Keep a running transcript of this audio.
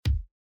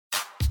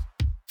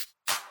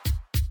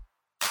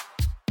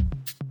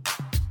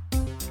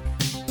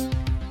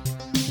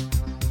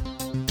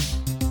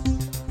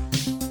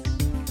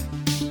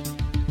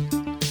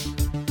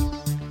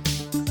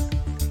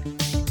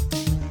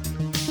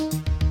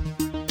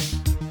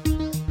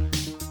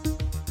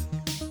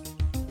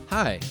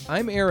Hi,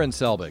 I'm Aaron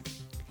Selbig.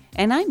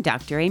 And I'm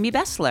Dr. Amy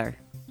Bessler.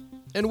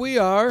 And we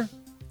are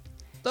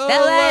the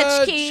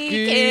Latchkey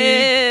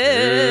Kids,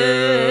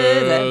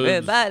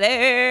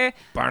 everybody.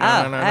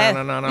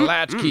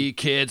 Latchkey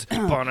Kids.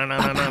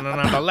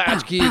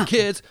 Latchkey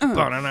Kids.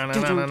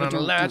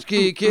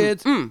 Latchkey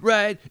Kids.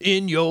 Right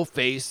in your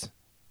face.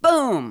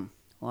 Boom.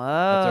 Whoa.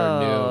 That's our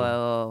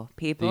new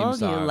people, theme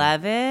song you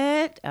love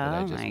it? that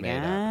I Oh, just my made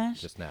up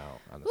gosh. just now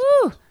on the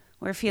Woo. spot.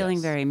 We're feeling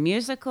Yes. very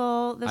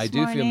musical this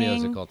morning. I do feel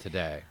musical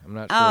today. I'm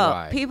not sure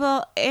why.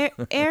 People,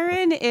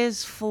 Aaron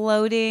is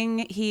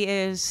floating. He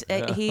is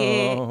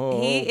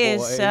he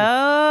is boy.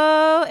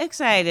 so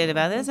excited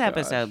about this Gosh.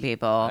 episode,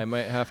 people. I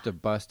might have to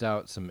bust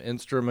out some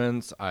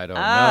instruments. I don't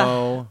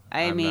know.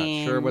 I'm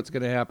mean, not sure what's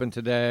going to happen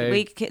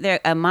today.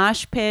 A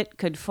mosh pit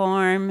could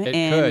form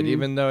in could,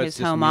 even though it's his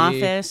just home me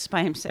office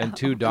by himself. and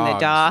two The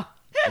dogs. dog.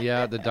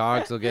 Yeah, the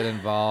dogs will get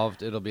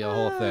involved. It'll be a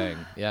whole thing.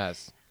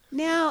 Yes.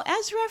 Now,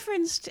 as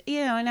referenced,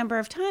 a number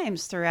of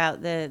times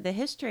throughout the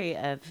history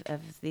of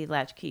the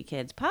Latchkey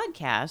Kids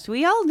podcast,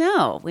 we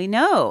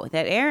know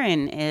that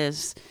Aaron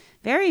is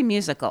very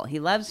musical. He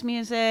loves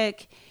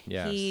music.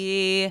 Yes.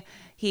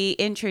 He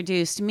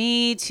introduced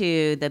me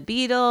to the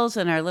Beatles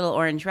and our little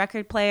orange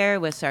record player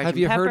with Sgt. Have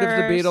you heard of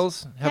the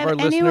Beatles? Have our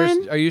anyone?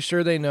 listeners? Are you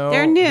sure they know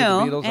They're who new, the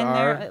Beatles and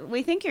are?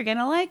 we think you're going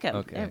to like them.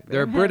 Okay.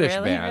 They're a British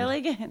really, band.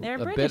 Really good. They're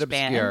a A British bit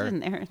band. obscure.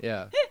 And they're,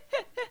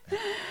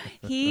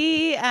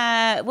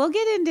 Yeah. we'll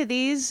get into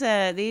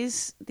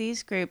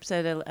these groups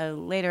at a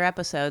later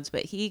episodes,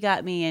 but he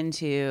got me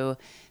into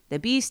the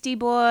Beastie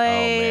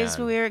Boys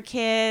when we were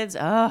kids.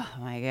 Oh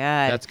my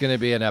God. That's going to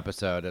be an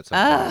episode at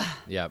some point.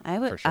 Yep,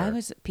 for sure.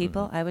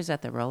 I was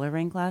at the roller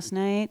rink last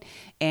night,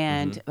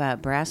 and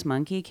Brass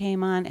Monkey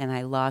came on, and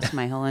I lost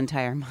my whole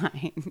entire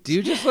mind. Do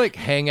you just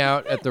hang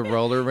out at the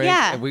roller rink?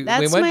 Yeah, we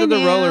that's went my to the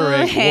new roller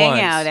rink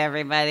hangout, once,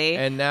 everybody.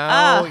 and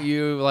now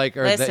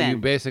listen, you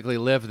basically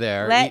live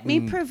there. Let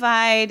me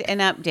provide an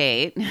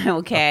update,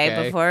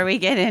 okay, before we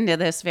get into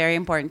this very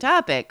important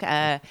topic.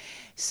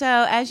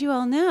 So, as you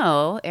all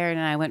know, Aaron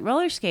and I went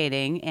roller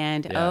skating,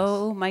 and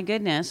oh my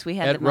goodness, we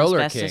had At the most Roller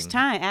bestest King.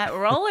 time at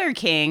Roller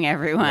King,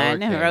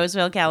 everyone, in King.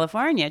 Roseville,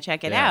 California.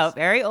 Check it out.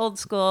 Very old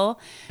school,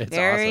 It's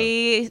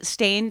very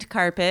stained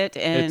carpet,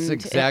 and It's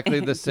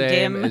exactly the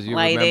same dim as you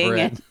lighting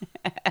remember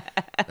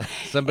it.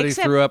 Somebody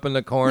threw up in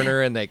the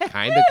corner, and they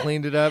kind of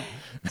cleaned it up.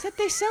 Except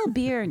they sell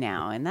beer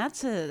now, and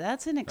that's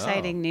an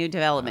exciting new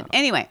development.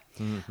 Anyway,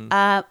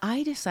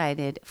 I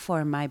decided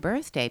for my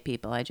birthday,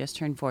 people, I just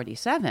turned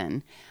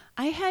 47.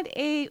 I had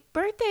a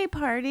birthday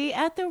party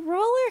at the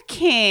Roller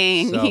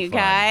King, So you fun.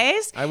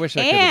 guys. I wish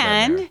I could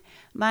have been there.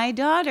 My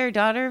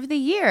daughter of the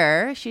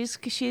year,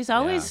 she's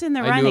always in the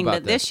I knew running, about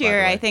but this this, by the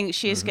year way. I think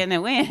she's going to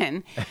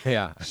win.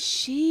 Yeah.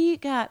 She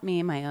got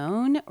me my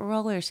own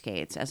roller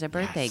skates as a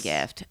birthday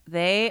gift.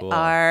 They Cool.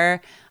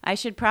 are, I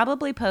should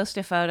probably post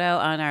a photo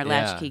on our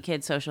Latchkey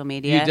Kids social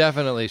media. You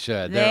definitely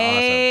should.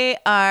 They're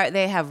awesome.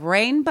 They have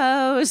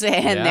rainbows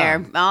and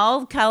they're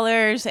all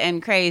colors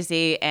and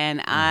crazy.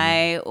 And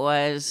I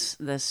was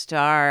the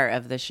star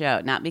of the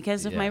show, not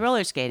because of my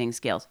roller skating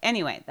skills.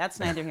 Anyway, that's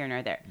neither here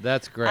nor there.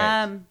 That's great.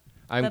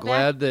 I'm but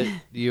glad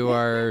that you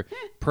are.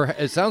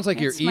 It sounds like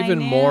you're It's my even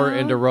more new-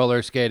 into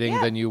roller skating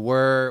than you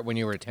were when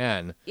you were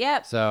 10.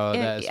 Yep. So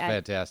that is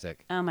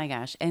fantastic. Oh my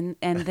gosh. And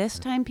this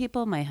time,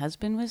 people, my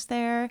husband was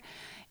there.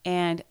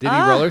 And Did he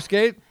roller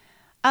skate?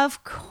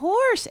 Of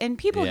course. And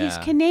people, he's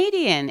Yeah.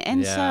 Canadian.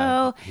 And Yeah.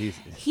 so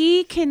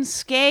he can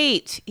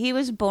skate. He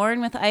was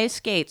born with ice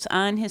skates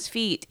on his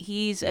feet.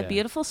 He's a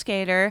beautiful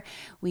skater.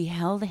 We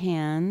held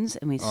hands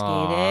and we skated.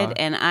 Aw.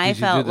 And I Did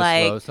you felt do the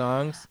like slow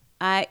songs?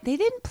 they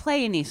didn't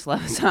play any slow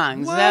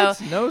songs. What?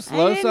 So No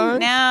slow songs?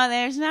 No,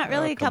 there's not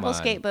really Oh, a come couple on.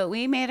 skate, but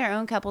we made our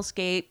own couple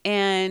skate.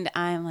 And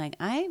I'm like,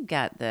 I've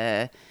got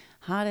the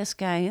hottest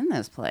guy in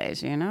this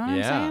place. You know what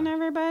I'm saying,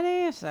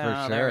 everybody? So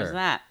For there was sure.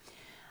 that.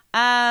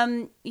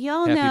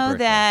 Y'all Happy know birthday.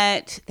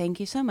 that. Thank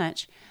you so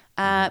much.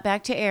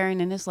 Back to Aaron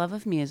and his love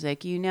of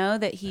music. You know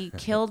that he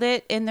killed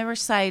it in the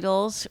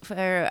recitals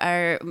for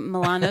our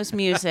Milano's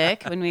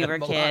music when we were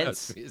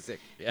Milano's kids. music.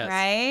 Yes.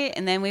 Right?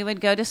 And then we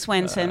would go to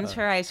Swenson's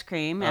for ice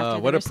cream after the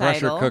What a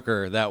recital. pressure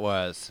cooker that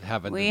was,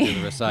 having to do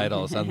the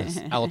recitals on this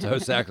alto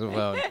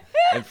saxophone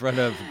in front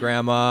of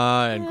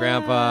grandma and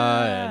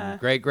grandpa and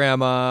great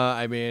grandma.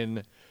 I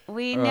mean,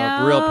 We a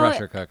know, real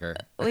pressure cooker.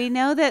 We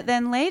know that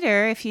then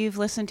later, if you've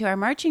listened to our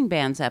marching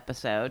bands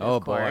episode,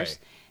 of course,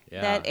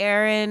 that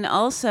Aaron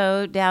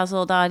also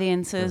dazzled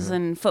audiences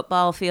in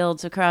football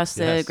fields across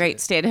the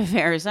great state of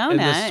Arizona. In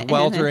the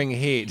sweltering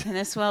heat. In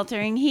the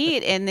sweltering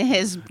heat in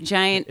his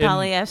giant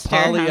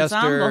polyester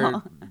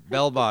ensemble.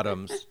 Bell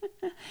bottoms.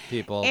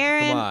 People,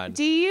 Aaron, come on.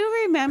 do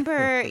you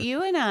remember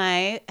you and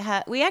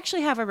I, we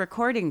actually have a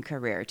recording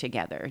career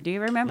together. Do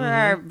you remember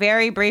our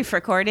very brief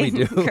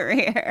recording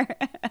career?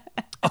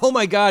 Oh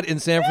my God! In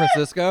San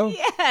Francisco.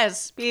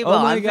 Yes, people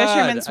Oh my on God!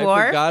 Fisherman's I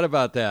Wharf. forgot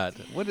about that.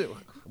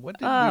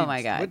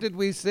 my God. What did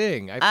we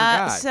sing? I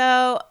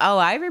forgot.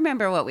 I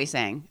remember what we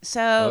sang.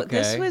 So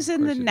this was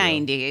in the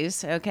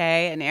 90s,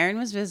 okay? And Aaron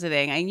was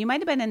visiting. And you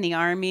might have been in the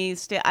Army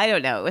still. I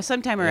don't know. It was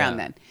sometime around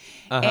then.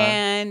 Uh-huh.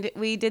 And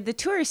we did the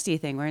touristy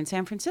thing. We're in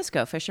San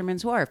Francisco,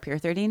 Fisherman's Wharf, Pier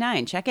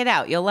 39. Check it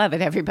out. You'll love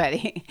it,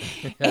 everybody.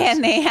 Yes.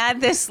 And they had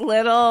this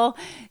little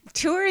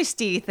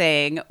touristy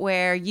thing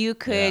where you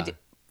could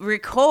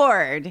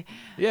record.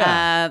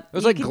 Yeah. It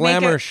was like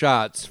glamour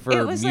shots for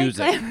music. It was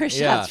like glamour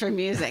shots for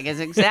music is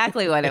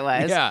exactly what it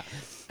was. Yeah.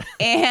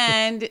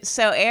 And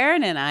so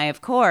Aaron and I,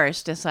 of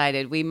course,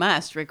 decided we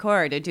must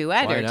record a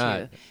duet Why or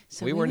not? two.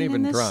 So we weren't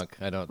even drunk,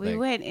 I don't think. We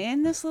went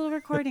in this little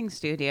recording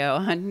studio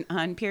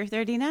on Pier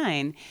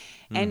 39,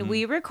 and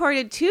we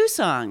recorded 2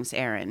 songs,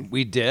 Aaron.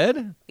 We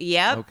did?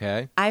 Yep.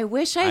 Okay. I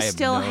wish I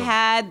still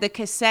had the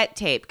cassette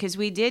tape, because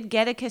we did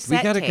get a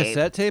cassette tape. We got a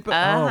cassette tape? Oh,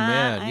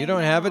 man. You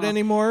don't have it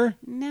anymore?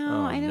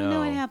 No, I don't know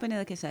what happened to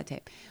the cassette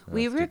tape.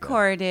 We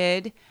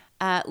recorded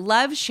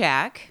Love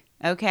Shack,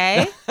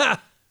 okay?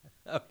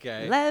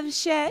 Okay. Love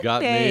Shack,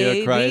 got baby.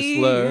 me a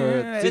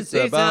Chrysler. It's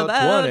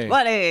about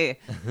 20.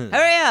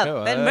 Hurry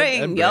up and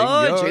bring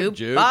your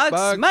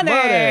jukebox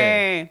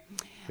money.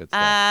 Good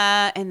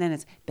stuff. And then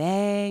it's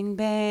bang,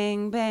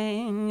 bang,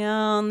 bang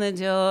on the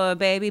door,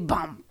 baby.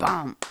 Bum,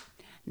 bum.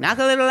 Knock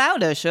a little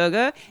louder,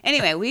 sugar.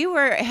 Anyway, we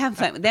were having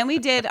fun. Then we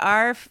did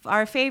our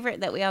favorite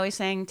that we always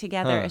sang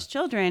together as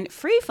children,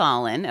 Free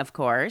Fallin', of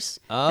course.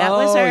 That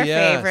was our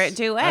favorite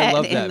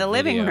duet in the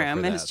living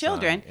room as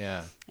children. Song.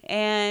 Yeah.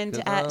 And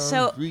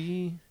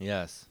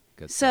yes,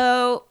 good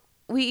so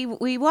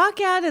we walk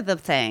out of the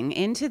thing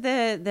into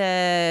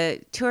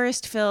the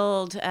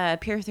tourist-filled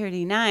Pier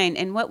 39,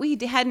 and what we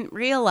hadn't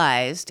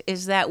realized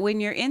is that when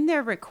you're in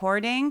there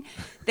recording,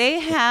 they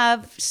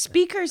have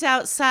speakers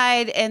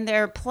outside and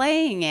they're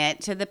playing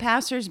it to the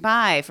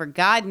passersby for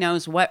God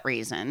knows what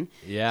reason.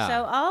 Yeah.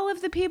 So all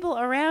of the people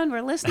around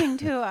were listening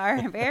to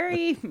our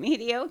very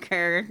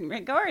mediocre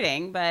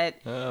recording, but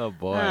oh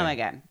boy, oh my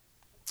God.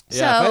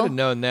 Yeah, if I'd have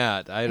known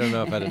that, I don't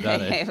know if I'd have done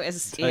it. It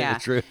was, the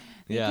truth.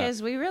 Yeah.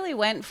 Because we really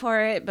went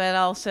for it, but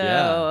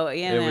also,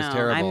 it was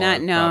terrible, I'm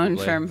not known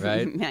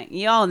probably, for,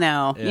 you all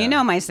know, you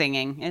know my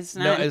singing. It's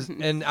not.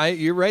 No,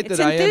 you're right that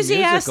I am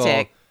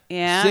musical.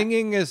 Yeah.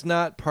 Singing is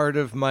not part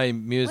of my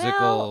musical.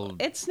 Well,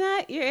 it's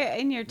not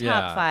in your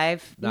top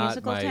 5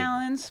 musical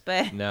talents,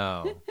 but.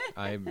 No,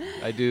 I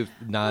do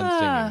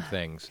non-singing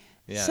things.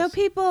 Yes. So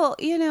people,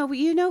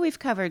 we've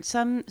covered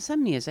some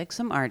music,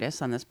 some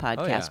artists on this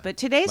podcast, but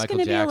today's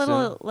going to be a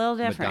little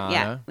different.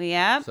 Madonna,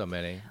 yeah, so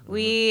many.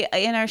 We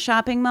in our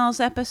shopping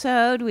malls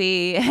episode,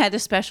 we had a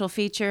special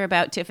feature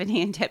about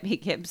Tiffany and Debbie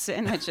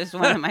Gibson, which is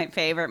one of my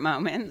favorite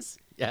moments.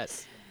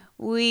 Yes.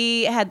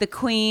 We had the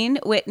Queen,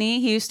 Whitney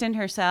Houston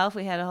herself.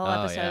 We had a whole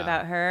episode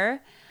about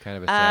her. Kind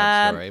of a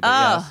sad story, but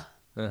yes.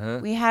 Uh-huh.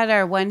 We had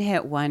our One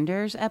Hit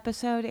Wonders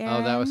episode,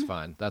 Aaron. Oh, that was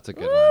fun. That's a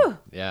good one.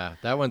 Yeah,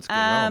 that one's good.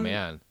 Oh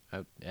man. I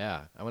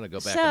want to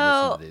go back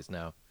and listen to these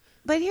now.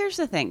 But here's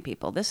the thing,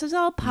 people. This is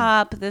all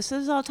pop. This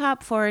is all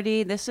top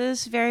 40. This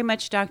is very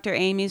much Dr.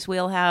 Amy's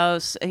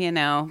wheelhouse,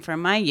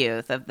 from my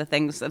youth of the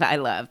things that I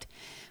loved.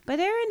 But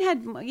Aaron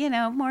had,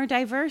 more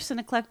diverse and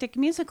eclectic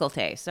musical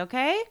tastes,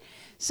 okay?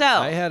 So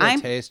I had a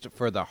taste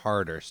for the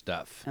harder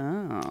stuff.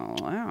 Oh,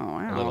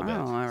 wow. A little bit.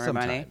 Everybody.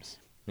 Sometimes.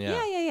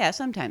 Yeah,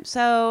 sometimes.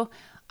 So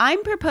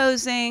I'm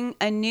proposing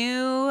a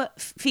new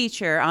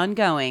feature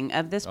ongoing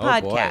of this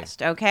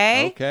podcast,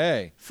 okay?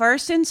 Okay.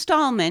 First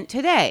installment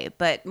today,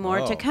 but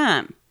more to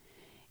come.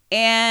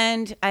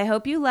 And I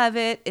hope you love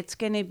it. It's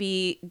going to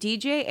be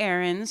DJ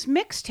Aaron's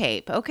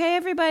mixtape. Okay,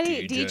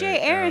 everybody? DJ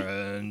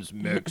Aaron's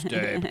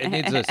mixtape. It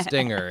needs a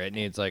stinger. It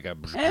needs like a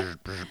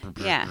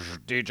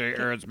DJ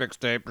Aaron's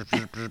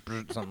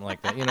mixtape, something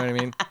like that. You know what I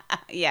mean?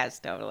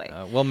 Yes, totally.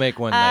 We'll make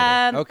one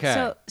later.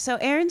 Okay. So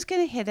Aaron's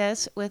going to hit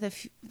us with a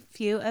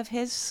few of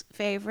his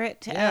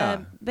favorite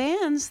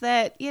bands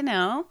that,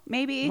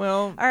 maybe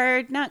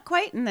are not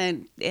quite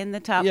in the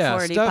top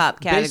 40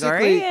 pop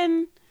category.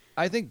 And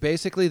I think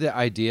basically the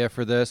idea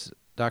for this,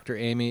 Dr.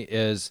 Amy,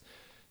 is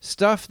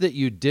stuff that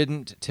you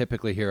didn't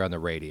typically hear on the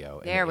radio.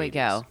 There we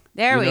go.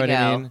 What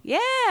I mean?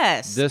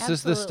 Yes. This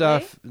is the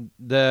stuff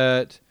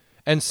that,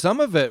 and some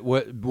of it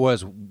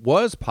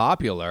was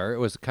popular. It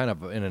was kind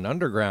of in an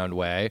underground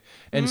way,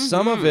 and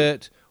some of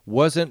it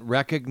wasn't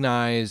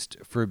recognized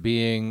for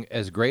being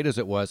as great as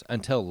it was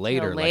until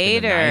later. Like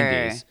in the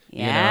 90s.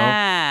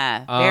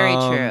 Yeah,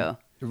 very true.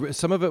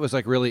 Some of it was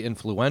like really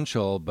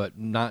influential, but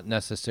not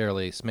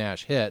necessarily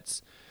smash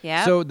hits.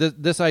 Yeah. So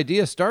this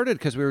idea started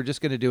because we were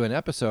just going to do an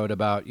episode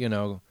about,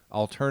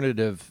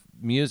 alternative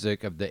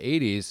music of the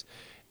 80s.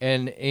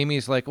 And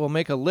Amy's like, well,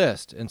 make a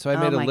list. And so I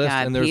made a list,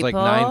 and there's like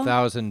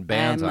 9,000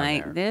 bands on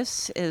there.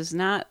 This is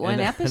not one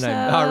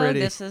episode.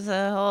 This is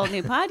a whole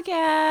new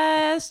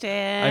podcast.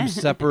 And I'm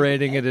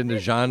separating it into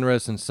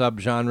genres and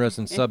subgenres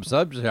and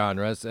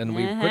sub-subgenres. And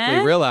we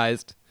quickly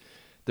realized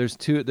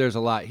there's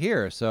a lot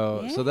here.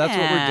 So that's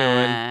what we're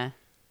doing.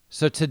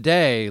 So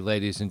today,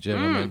 ladies and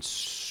gentlemen,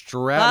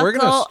 We're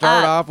going to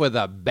start off with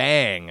a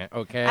bang,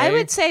 okay? I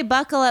would say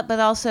buckle up, but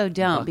also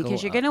don't,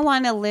 because you're Buckle going to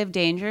want to live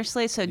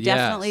dangerously. So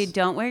definitely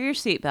don't wear your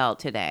seatbelt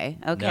today,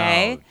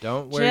 okay? No,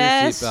 don't wear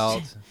your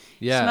seatbelt.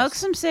 Yes. Smoke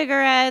some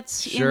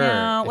cigarettes. Sure. You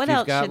know, what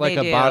else should they do? If you've got like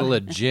a bottle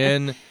of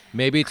gin,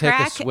 maybe take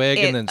a swig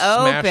and then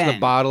open. smash the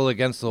bottle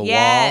against the wall.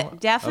 Yeah,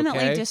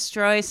 definitely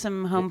destroy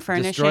some home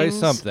furnishings. Destroy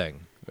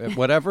something.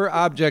 Whatever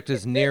object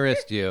is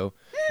nearest you,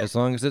 as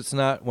long as it's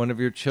not one of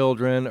your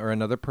children or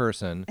another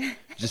person,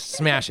 just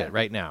smash it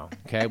right now.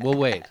 Okay, we'll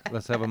wait.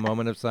 Let's have a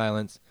moment of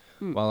silence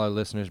while our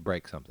listeners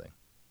break something.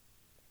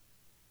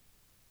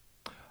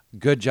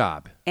 Good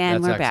job.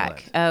 And That's we're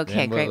excellent. back.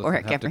 Okay, great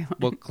work, everyone.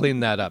 We'll clean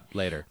that up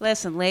later.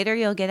 Listen, later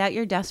you'll get out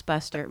your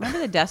dustbuster. Remember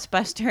the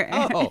dustbuster?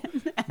 Oh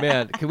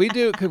man, could we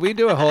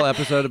do a whole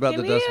episode about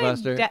the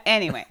dustbuster?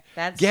 Anyway,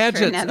 that's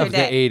gadgets for another of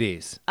day. the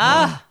 80s.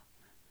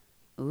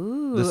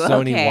 Ooh, the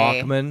Sony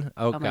okay. Walkman.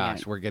 Oh gosh,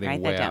 God. we're getting Write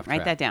way that down. off track.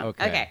 Write that down.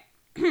 Okay.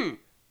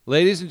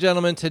 Ladies and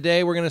gentlemen,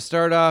 today we're going to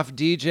start off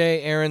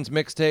DJ Aaron's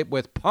mixtape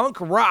with punk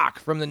rock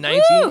from the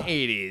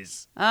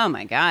 1980s. Oh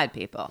my God,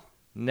 people.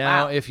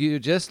 Now, Wow. if you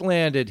just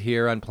landed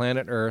here on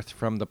planet Earth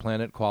from the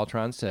planet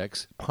Qualtron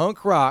 6,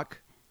 punk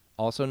rock,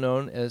 also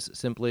known as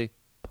simply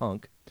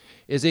punk,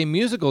 is a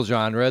musical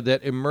genre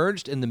that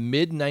emerged in the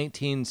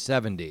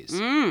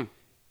mid-1970s.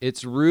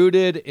 It's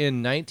rooted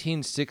in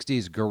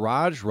 1960s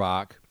garage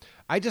rock.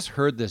 I just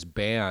heard this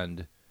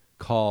band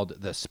called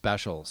The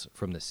Specials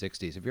from the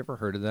 60s. Have you ever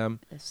heard of them?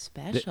 The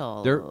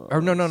Specials.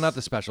 No, not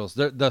The Specials.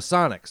 They're the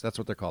Sonics. That's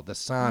what they're called. The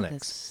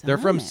Sonics. The They're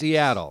from Sonics.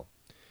 Seattle.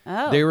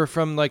 Oh. They were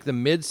from like the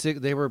mid-60s.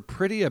 They were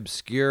pretty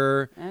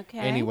obscure. Okay.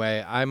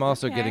 Anyway, I'm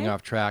also getting Okay.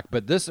 off track,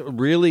 but this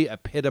really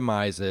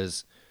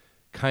epitomizes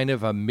kind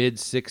of a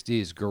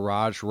mid-60s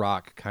garage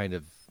rock kind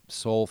of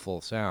soulful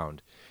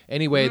sound.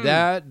 Anyway,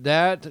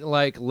 that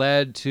like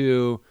led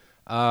to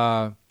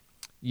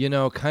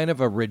kind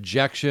of a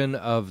rejection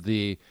of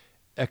the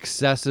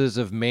excesses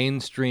of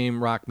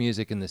mainstream rock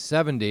music in the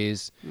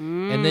 70s.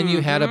 And then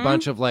you had a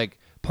bunch of like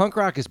punk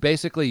rock is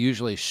basically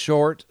usually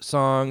short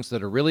songs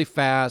that are really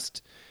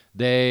fast.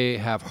 They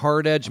have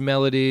hard-edge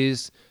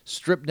melodies,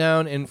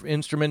 stripped-down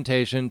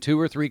instrumentation, 2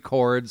 or 3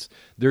 chords.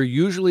 They're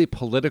usually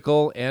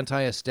political,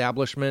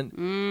 anti-establishment,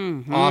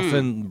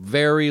 often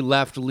very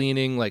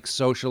left-leaning, like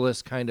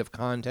socialist kind of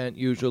content,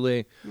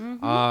 usually.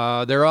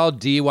 They're all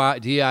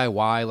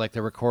DIY, like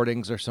the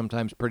recordings are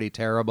sometimes pretty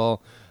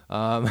terrible.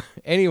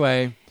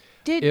 Anyway...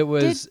 Did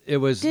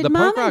the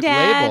Mom punk rock and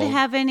Dad label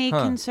have any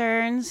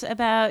concerns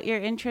about your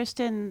interest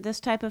in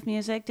this type of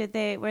music?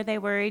 Were they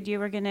worried you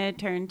were going to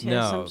turn to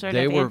No, some sort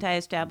they of were-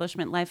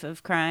 anti-establishment life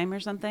of crime or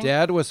something?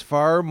 Dad was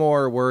far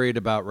more worried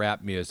about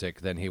rap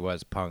music than he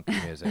was punk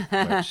music,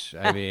 which,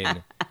 I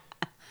mean,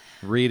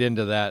 read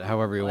into that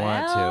however you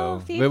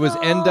want to. It was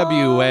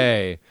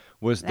NWA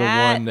was the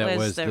That one that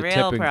was was the the real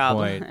tipping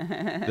problem. point.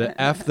 The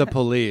F the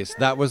police.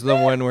 That was the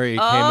one where he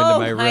came into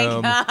my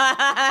room.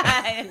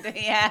 God.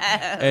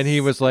 Yes. And he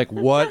was like,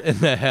 what in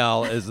the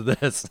hell is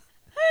this?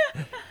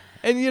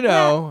 And,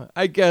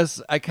 I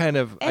guess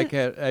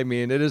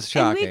it is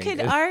shocking. And we could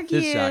It's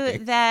argue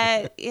shocking.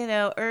 that,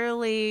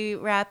 rally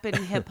rap and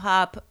hip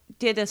hop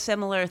did a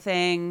similar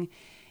thing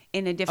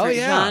in a different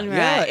genre.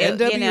 Yeah, It,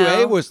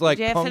 NWA was like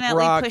punk definitely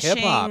rock, pushing-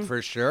 hip-hop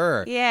for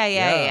sure.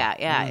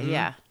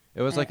 Yeah.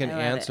 It was like an I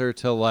love it. answer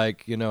to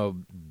like,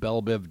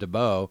 Belle Biv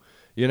DeVoe.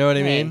 You know what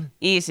I mean?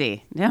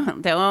 Easy.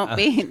 Don't be.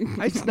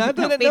 It's not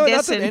that, don't be not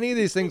that dissing. any of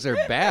these things are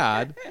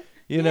bad.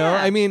 Yeah.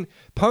 I mean,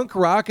 punk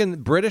rock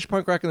and British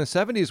punk rock in the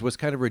 70s was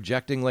kind of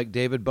rejecting like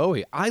David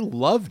Bowie. I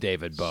love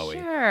David Bowie.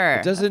 Sure,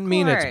 It doesn't of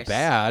mean course. it's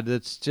bad.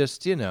 It's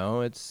just,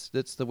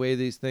 it's the way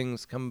these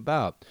things come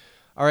about.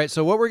 All right,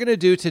 so what we're going to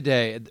do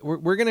today,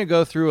 we're going to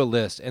go through a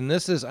list, and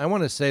I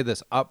want to say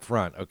this up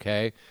front,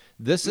 okay?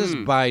 This is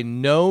by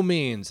no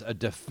means a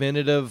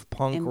definitive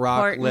punk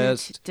rock Important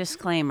list.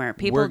 disclaimer.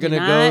 People We're do gonna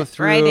not go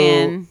through, write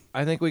in.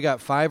 I think we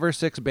got 5 or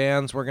 6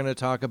 bands we're going to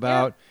talk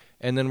about,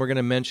 and then we're going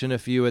to mention a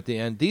few at the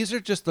end. These are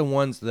just the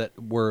ones that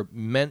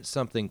meant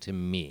something to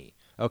me,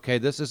 okay?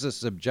 This is a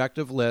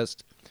subjective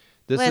list.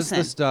 This is Listen,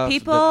 the stuff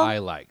people, that I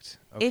liked,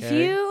 okay?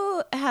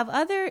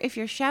 If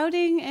you're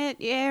shouting at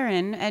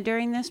Aaron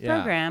during this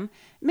program,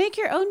 make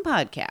your own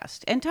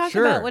podcast and talk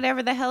Sure. about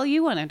whatever the hell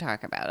you want to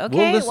talk about. Okay?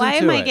 We'll listen Why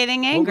am to I it.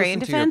 getting We'll angry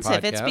and listen to your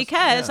defensive? It's podcast.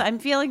 because Yeah. I'm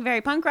feeling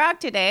very punk rock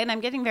today, and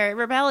I'm getting very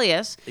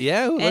rebellious.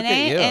 Yeah, look and,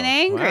 at you. and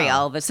angry Wow.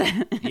 all of a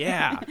sudden.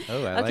 Yeah.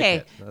 Oh, I like Okay,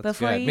 it. That's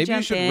before good. you Maybe you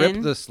jump should in-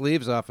 rip the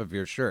sleeves off of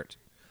your shirt.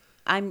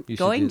 I'm You should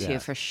going do to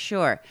that. for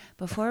sure.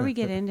 Before we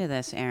get into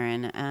this,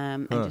 Aaron,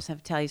 I just have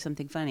to tell you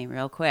something funny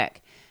real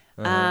quick.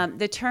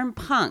 The term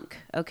punk,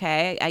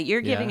 okay, you're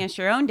giving Yeah. us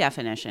your own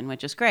definition,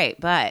 which is great.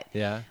 But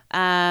Yeah.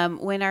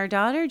 when our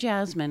daughter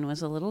Jasmine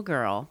was a little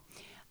girl,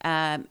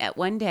 at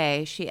one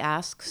day she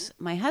asks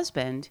my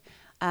husband,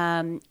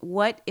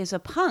 "What is a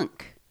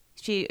punk?"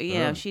 She'd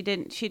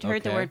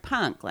heard the Okay. word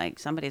punk, like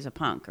somebody's a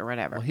punk or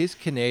whatever. Well, he's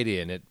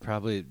Canadian. It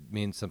probably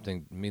means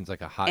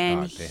like a hot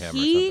and dog to him or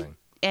something.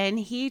 And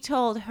he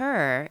told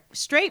her,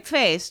 straight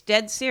face,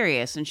 dead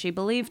serious, and she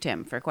believed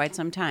him for quite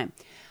some time.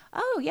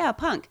 oh, yeah,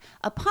 punk.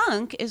 A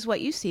punk is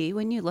what you see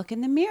when you look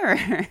in the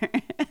mirror.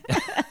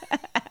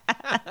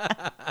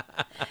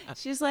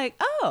 She's like,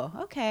 oh,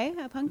 okay.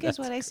 A punk is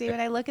what I see when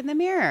I look in the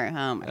mirror.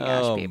 Oh, my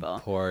gosh, people.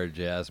 Poor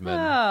Jasmine.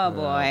 Oh,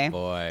 boy. Oh,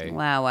 boy.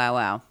 Wow, wow,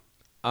 wow.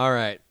 All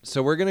right.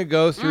 So we're going to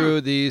go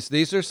through these.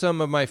 These are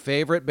some of my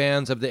favorite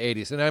bands of the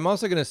 80s. And I'm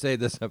also going to say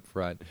this up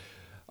front.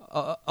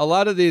 A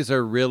lot of these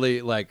are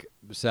really like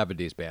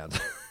 70s bands.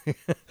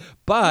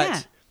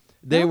 But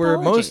they were,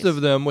 most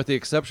of them, with the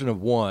exception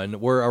of one,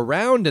 were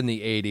around in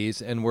the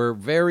 80s and were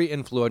very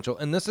influential.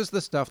 And this is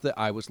the stuff that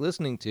I was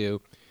listening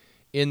to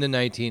in the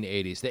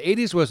 1980s. The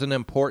 80s was an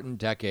important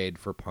decade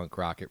for punk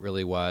rock. It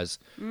really was.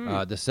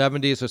 The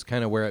 70s was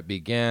kind of where it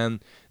began.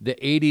 The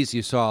 80s,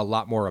 you saw a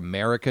lot more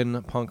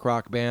American punk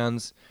rock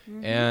bands,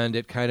 and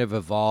it kind of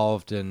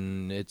evolved.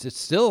 And it's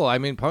still, I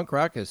mean, punk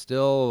rock is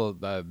still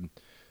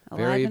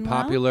very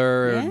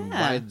popular and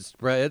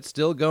widespread. It's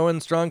still going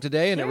strong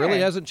today, and it really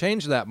hasn't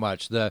changed that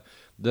much. The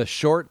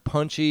short,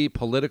 punchy,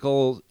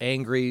 political,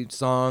 angry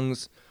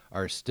songs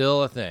are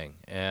still a thing,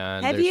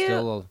 and have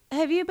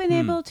you been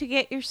able to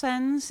get your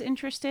sons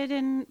interested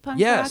in punk rock?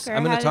 Yes,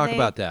 I'm going to talk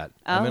about that.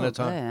 I'm going to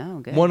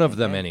talk good. One of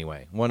them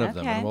anyway. One of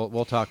them, and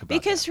we'll talk about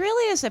because that.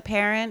 Really, as a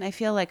parent, I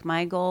feel like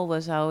my goal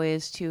was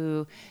always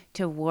to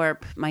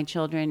warp my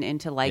children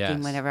into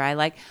liking whatever I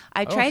like.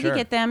 I tried to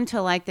get them to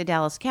like the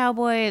Dallas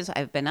Cowboys.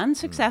 I've been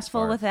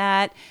unsuccessful with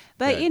that,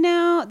 but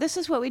this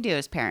is what we do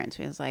as parents.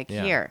 We was like,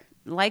 here.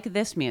 Like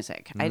this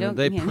music. I don't.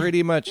 They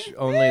pretty much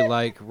only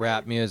like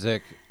rap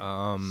music.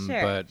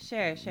 Sure.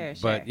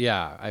 But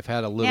yeah, I've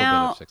had a little bit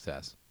of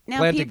success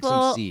planting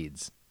some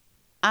seeds.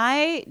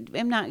 I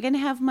am not going to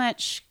have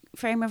much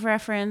frame of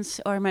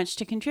reference or much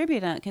to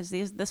contribute on because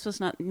this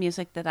was not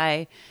music that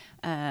I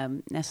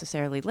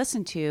necessarily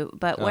listened to.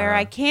 But where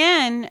I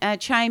can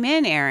chime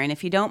in, Aaron,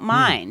 if you don't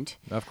mind.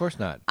 Of course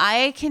not.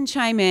 I can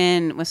chime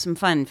in with some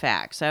fun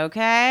facts,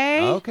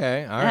 okay?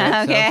 Okay, all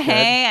right.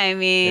 Okay, I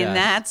mean,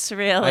 that's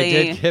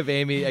really... I gave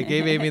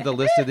Amy the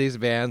list of these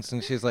bands,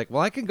 and she's like,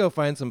 well, I can go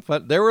find some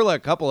fun... There were like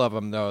a couple of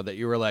them, though, that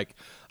you were like,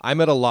 I'm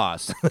at a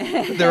loss.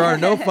 There are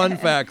no fun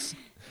facts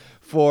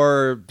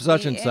for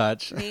such and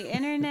such. The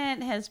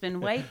internet has been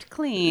wiped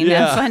clean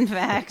of fun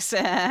facts.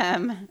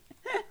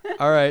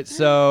 All right,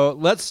 so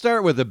let's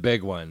start with a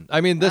big one. I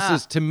mean, this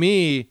is, to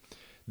me,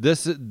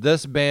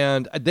 this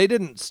band, they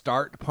didn't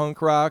start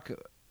punk rock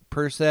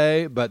per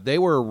se, but they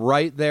were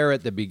right there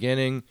at the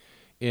beginning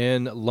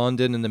in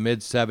London in the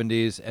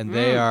mid-'70s, and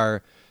they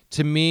are,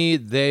 to me,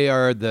 they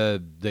are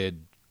the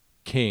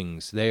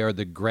kings. They are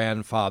the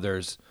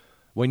grandfathers.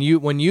 When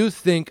you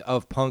think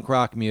of punk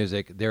rock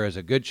music, there is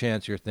a good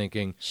chance you're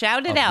thinking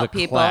Shout it out,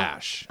 people.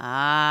 Clash.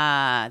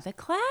 The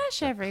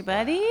Clash,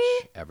 everybody.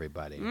 Clash,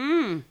 everybody.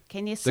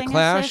 Can you sing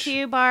us a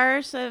few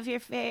bars of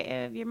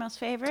your most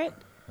favorite?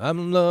 I'm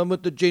in love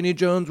with the Jenny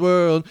Jones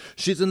world.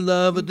 She's in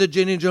love with the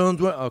Jenny Jones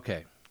world.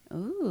 Okay.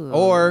 Ooh.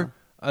 Or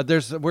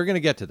we're going to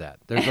get to that.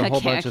 There's a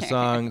whole bunch of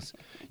songs.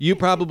 You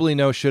probably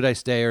know Should I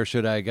Stay or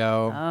Should I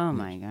Go? Oh,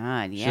 my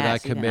God, yes. Should I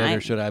Commit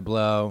or Should I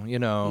Blow? You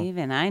know.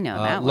 Even I know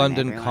that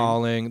London one,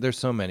 Calling. There's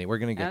so many. We're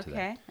going to get to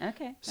that.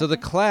 Okay. So The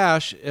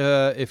Clash,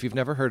 if you've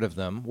never heard of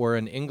them, were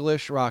an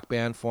English rock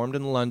band formed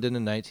in London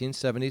in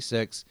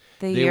 1976.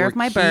 The year of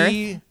my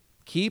birth.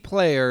 Key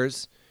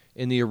players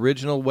in the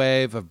original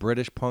wave of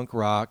British punk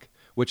rock,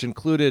 which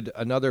included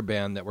another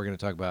band that we're going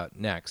to talk about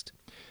next.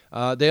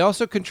 They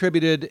also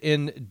contributed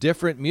in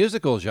different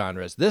musical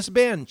genres. This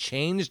band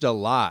changed a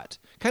lot.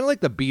 Kind of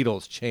like the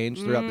Beatles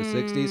changed throughout the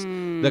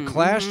 60s. The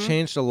Clash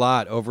changed a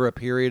lot over a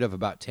period of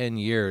about 10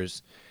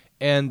 years.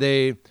 And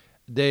it's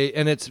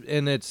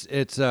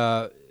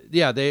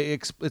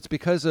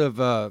because of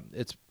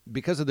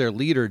their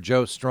leader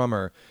Joe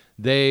Strummer.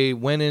 They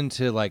went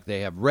into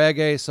they have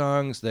reggae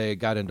songs, they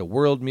got into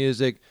world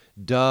music,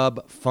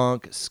 dub,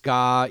 funk,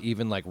 ska,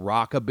 even like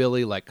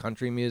rockabilly, like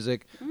country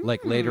music,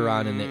 like later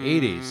on in the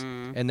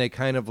 80s. And they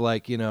kind of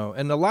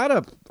and a lot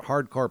of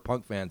hardcore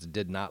punk fans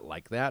did not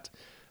like that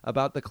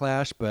about the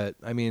Clash, but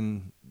I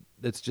mean,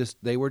 it's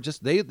just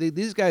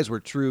these guys were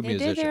true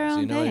musicians. Did their own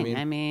you know thing. what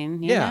I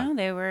mean?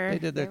 They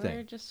did their thing.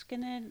 Were just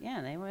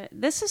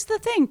this is the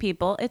thing,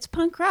 people. It's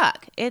punk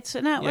rock.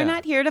 We're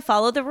not here to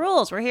follow the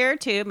rules. We're here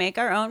to make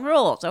our own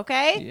rules,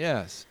 okay?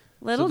 Yes.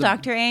 Little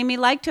Dr. Amy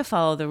liked to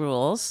follow the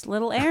rules.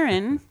 Little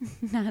Aaron,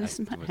 not as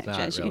much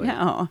as really. you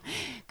know.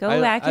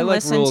 Go back and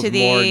listen to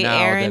the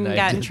Aaron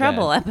Got in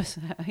Trouble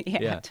episode.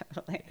 Yeah,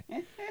 totally.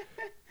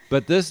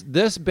 But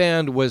this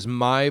band was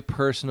my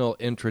personal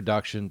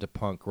introduction to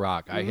punk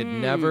rock. I had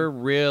never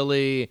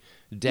really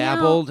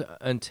dabbled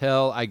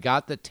until I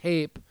got the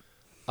tape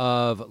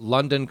of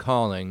London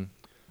Calling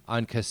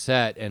on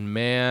cassette, and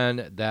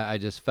man, that I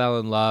just fell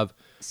in love.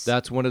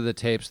 That's one of the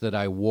tapes that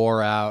I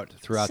wore out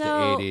throughout the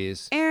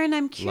 80s. Aaron, Aaron,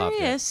 I'm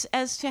curious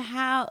as to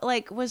how,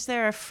 like, was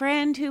there a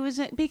friend who was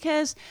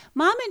because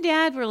Mom and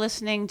Dad were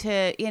listening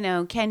to,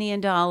 Kenny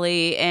and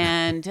Dolly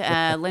and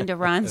Linda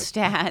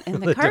Ronstadt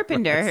and the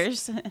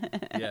Carpenters.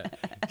 Yeah.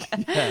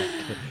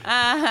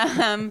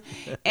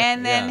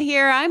 And then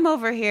here I'm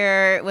over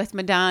here with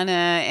Madonna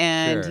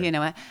and,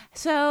 Sure.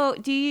 So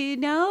do you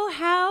know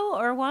how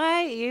or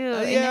why you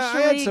initially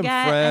I had some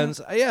got... friends.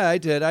 Yeah, I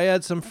did. I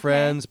had some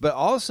friends, but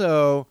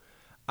also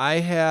I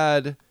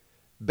had...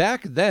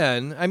 Back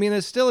then, I mean,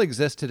 it still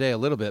exists today a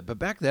little bit, but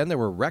back then there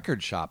were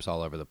record shops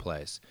all over the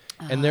place.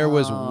 And there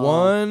was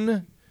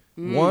one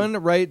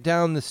right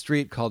down the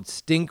street called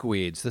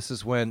Stinkweeds. This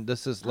is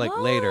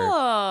later,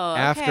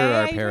 after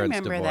our parents'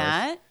 divorce.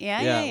 That.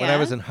 Yeah. When I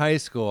was in high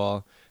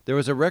school, there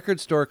was a record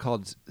store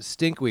called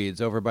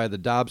Stinkweeds over by the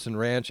Dobson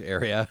Ranch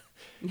area.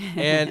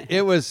 And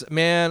it was,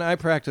 man, I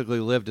practically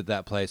lived at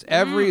that place.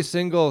 Every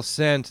single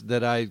cent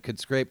that I could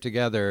scrape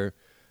together,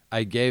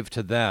 I gave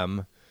to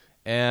them.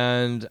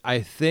 And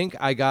I think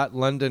I got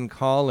London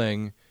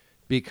Calling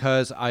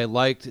because I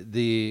liked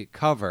the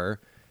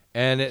cover,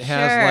 and it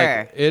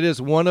has it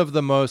is one of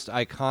the most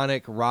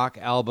iconic rock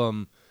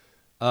album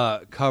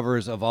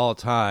covers of all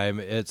time.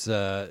 It's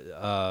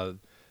it's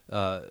not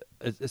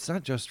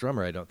Joe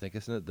Strummer, I don't think,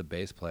 isn't it? The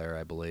bass player,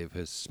 I believe,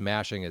 who's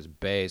smashing his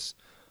bass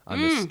on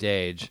the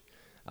stage.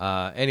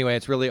 Anyway,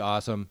 it's really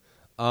awesome.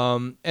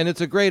 And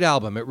it's a great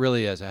album. It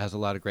really is. It has a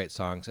lot of great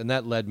songs. And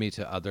that led me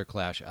to other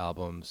Clash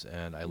albums,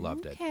 and I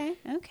loved it. Okay.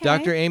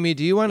 Dr. Amy,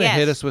 do you want to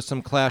hit us with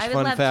some Clash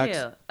fun facts? I would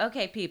love to.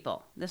 Okay,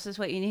 people. This is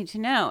what you need to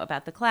know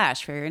about the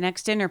Clash for your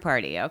next dinner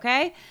party,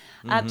 okay?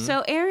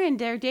 So, Aaron,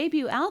 their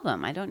debut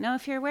album, I don't know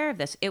if you're aware of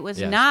this. It was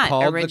not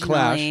called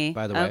originally... The Clash,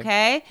 by the way.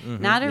 Okay?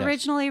 Not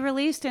originally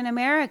released in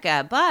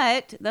America,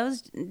 but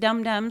those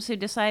dum-dums who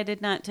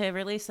decided not to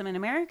release them in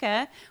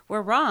America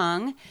were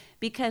wrong,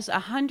 because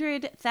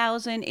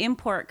 100,000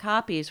 import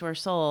copies were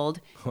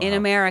sold in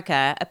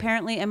America.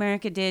 Apparently,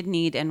 America did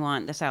need and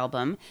want this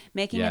album,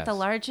 making it the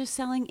largest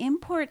selling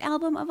import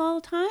album of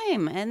all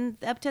time, and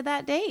up to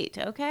that date,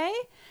 okay?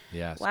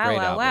 Yes, great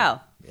album.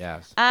 Wow.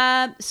 Yes.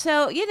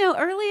 So,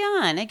 early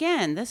on,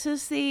 again, this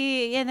is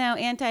the,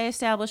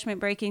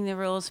 anti-establishment, breaking the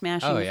rules,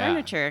 smashing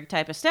furniture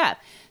type of stuff.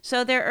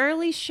 So their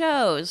early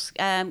shows,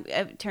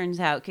 it turns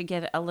out, could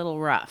get a little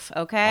rough,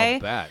 okay?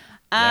 I'll bet.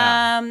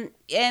 And,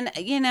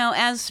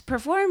 as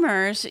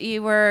performers,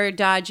 you were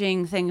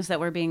dodging things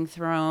that were being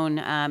thrown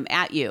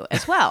at you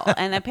as well.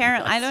 And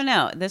apparently, I don't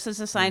know, this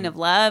is a sign of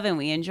love and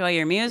we enjoy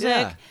your music.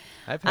 Yeah.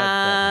 I've had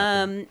that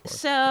happen before.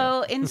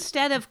 So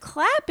instead of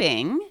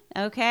clapping,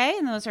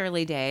 in those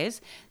early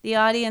days, the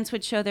audience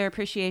would show their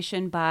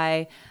appreciation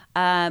by...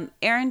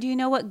 Aaron, do you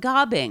know what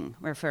gobbing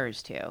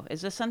refers to?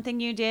 Is this something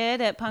you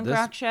did at punk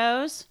rock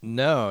shows?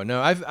 No.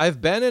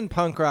 I've been in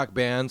punk rock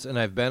bands, and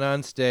I've been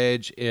on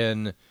stage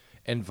in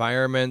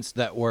environments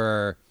that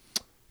were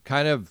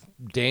kind of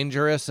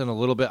dangerous and a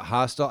little bit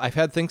hostile. I've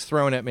had things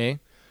thrown at me.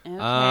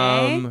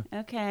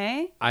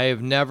 Okay. I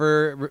have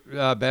never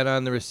been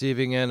on the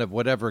receiving end of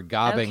whatever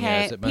gobbing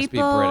is. It must be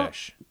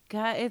British.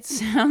 It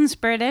sounds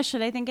British,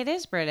 and I think it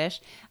is British.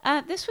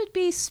 This would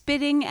be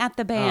spitting at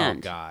the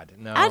band. Oh, God.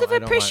 No. Out of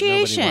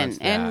appreciation, nobody wants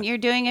that. And you're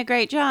doing a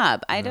great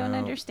job. I don't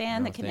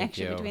understand the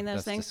connection between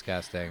those things.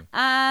 That's disgusting.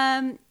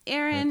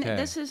 Aaron,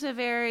 this is a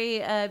very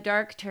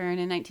dark turn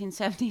in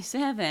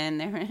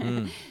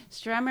 1977.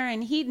 Strummer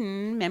and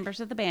Heaton,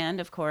 members of the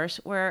band, of course,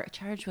 were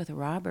charged with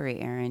robbery,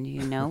 Aaron. Do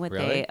you know what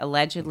Really? they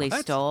allegedly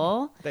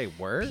stole? They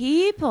were?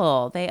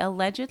 People. They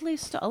allegedly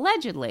stole...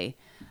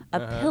 a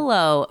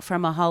pillow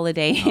from a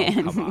Holiday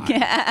Inn. Come on.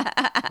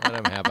 Let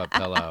them have a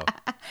pillow.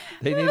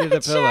 They needed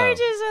a pillow.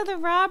 Charges of the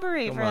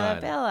robbery Come for on.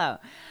 the pillow.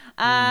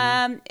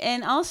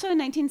 And also in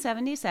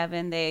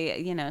 1977,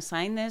 they,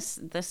 signed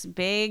this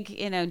big,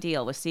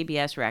 deal with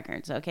CBS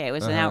Records. Okay, it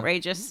was an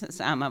outrageous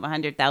sum of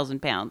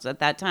 100,000 pounds. At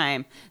that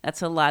time,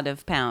 that's a lot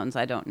of pounds.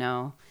 I don't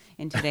know.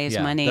 In today's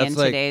money, in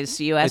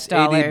today's U.S.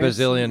 dollars. $80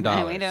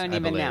 bazillion. We don't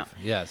even know.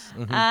 Yes.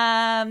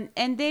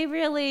 And they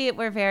really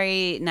were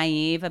very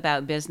naive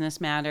about business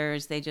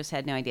matters. They just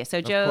had no idea.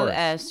 So Joe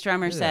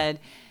Strummer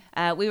said,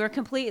 we were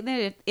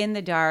completely in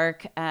the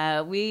dark.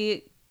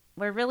 We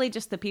were really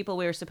just the people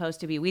we were supposed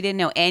to be. We didn't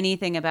know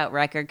anything about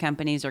record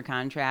companies or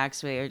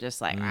contracts. We were just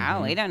like,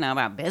 wow, we don't know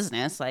about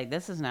business. Like,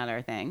 this is not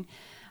our thing.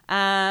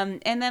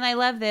 And then I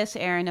love this,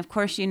 Aaron. Of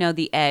course, you know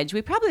The Edge.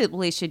 We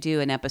probably should do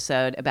an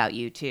episode about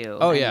you too.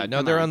 Oh, yeah.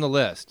 No, they're on the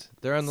list.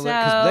 They're on the list.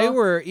 Because they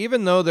were,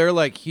 even though they're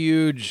like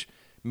huge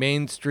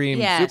mainstream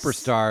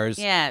superstars,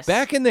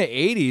 back in the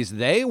 80s,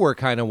 they were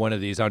kind of one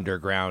of these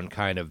underground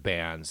kind of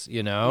bands,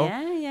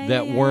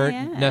 that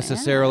weren't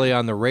necessarily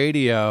on the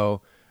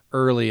radio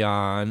early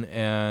on.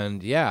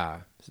 And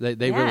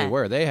they really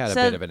were. They had a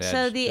bit of an edge.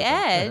 So The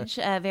Edge,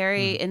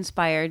 very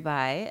inspired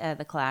by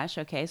The Clash.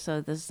 Okay, so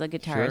this is a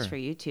guitarist for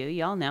you too.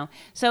 You all know.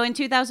 So in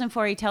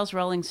 2004, he tells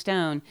Rolling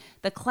Stone,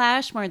 The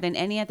Clash, more than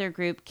any other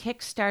group,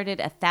 kick-started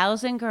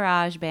 1,000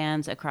 garage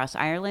bands across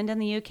Ireland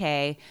and the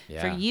UK.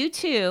 For you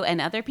two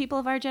and other people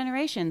of our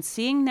generation,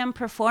 seeing them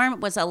perform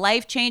was a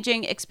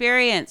life-changing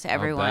experience,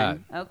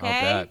 everyone. I'll bet.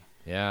 Okay? I'll bet.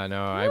 Yeah,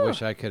 no, I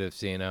wish I could have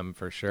seen them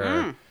for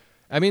sure.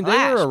 I mean, they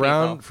Flash, were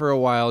around people. for a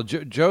while.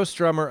 Joe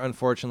Strummer,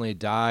 unfortunately,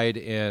 died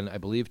in, I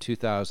believe,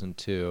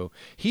 2002.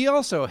 He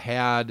also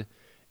had,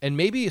 and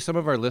maybe some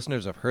of our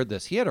listeners have heard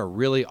this, he had a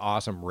really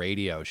awesome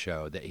radio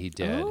show that he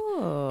did.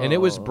 And it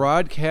was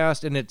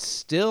broadcast, and it's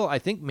still, I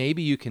think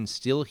maybe you can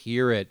still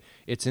hear it.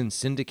 It's in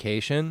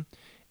syndication.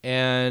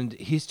 And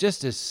he's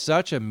just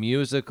such a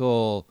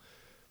musical,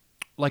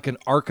 like an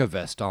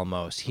archivist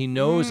almost. He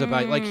knows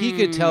about, like he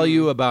could tell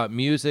you about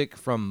music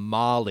from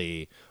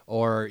Mali,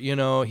 or, you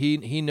know,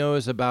 he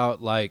knows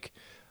about like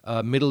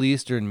Middle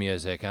Eastern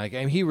music. Like,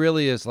 I mean, he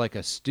really is like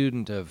a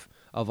student of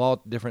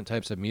all different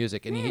types of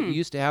music. And he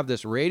used to have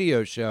this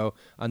radio show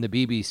on the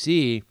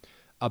BBC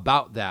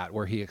about that,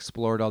 where he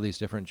explored all these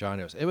different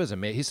genres. It was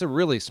amazing. He's a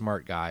really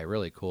smart guy,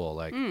 really cool.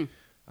 Like,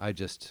 I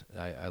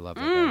love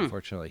that guy.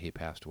 Unfortunately, he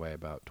passed away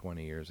about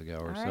 20 years ago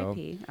or so.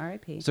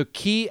 R.I.P. So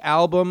key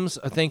albums,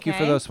 thank you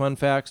for those fun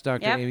facts,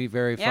 Dr. Amy,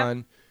 very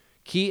fun.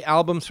 Key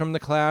albums from The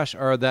Clash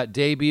are that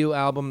debut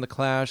album, The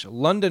Clash.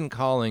 London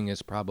Calling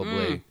is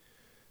probably,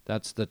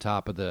 that's the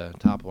top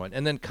one.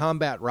 And then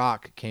Combat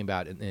Rock came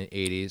out in the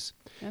 80s.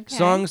 Okay.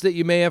 Songs that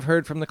you may have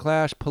heard from The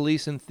Clash: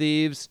 Police and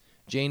Thieves,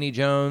 Janie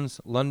Jones,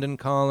 London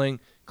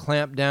Calling,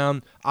 Clamp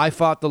Down, I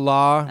Fought the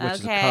Law, which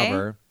is a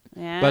cover.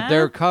 Yeah. But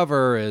their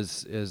cover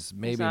is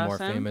maybe more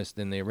famous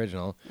than the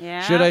original.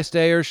 Yeah. Should I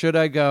Stay or Should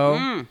I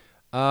Go?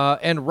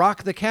 And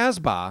Rock the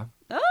Casbah,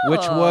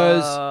 which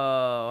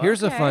was,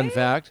 here's a fun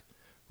fact,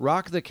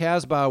 Rock the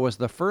Casbah was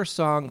the first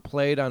song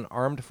played on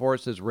Armed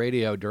Forces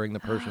radio during the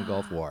Persian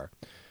Gulf War.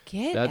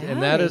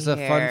 That is a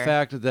fun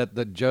fact that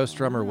the Joe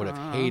Strummer would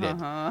have hated.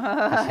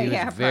 He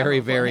was very,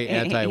 very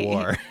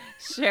anti-war.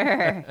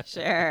 Sure.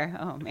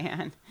 Oh,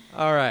 man.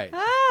 All right.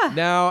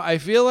 Now, I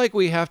feel like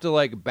we have to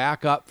like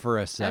back up for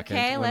a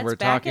second when we're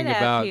talking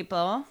about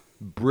people.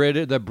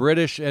 The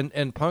British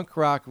and punk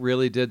rock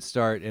really did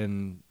start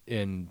in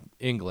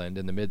England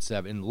in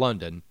the in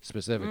London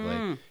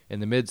specifically in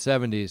the mid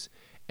 70s.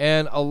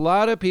 And a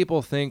lot of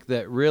people think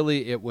that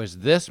really it was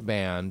this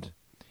band,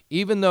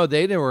 even though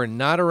they were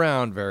not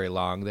around very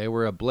long, they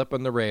were a blip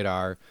on the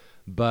radar,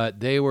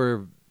 but they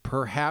were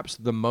perhaps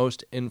the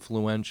most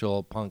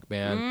influential punk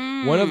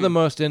band, one of the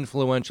most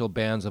influential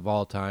bands of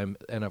all time.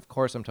 And of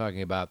course, I'm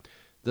talking about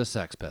the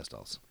Sex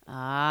Pistols.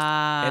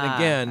 And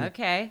again,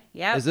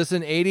 is this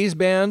an 80s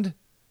band?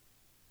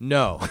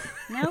 No.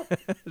 Nope.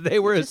 They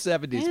were a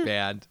 70s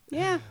band.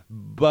 Yeah.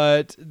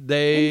 But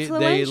they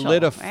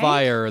lit a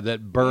fire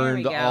that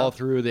burned all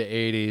through the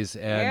 80s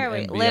and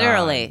beyond.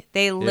 Literally.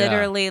 They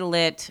literally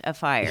lit a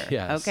fire.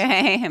 Yes.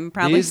 Okay? And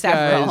probably These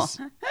several. guys,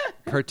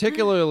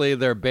 particularly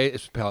their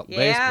bass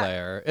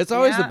player. It's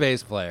always the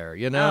bass player,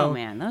 you know? Oh,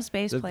 man. Those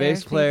bass players. The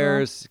bass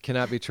players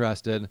cannot be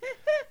trusted.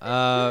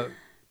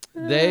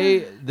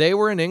 They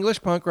were an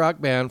English punk rock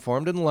band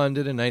formed in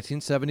London in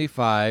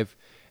 1975.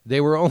 They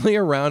were only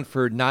around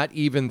for not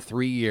even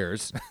 3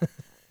 years,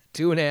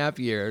 2.5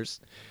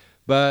 years,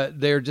 but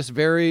they're just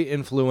very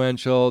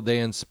influential. They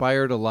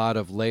inspired a lot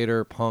of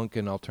later punk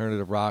and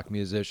alternative rock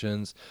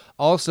musicians.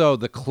 Also,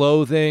 the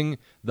clothing,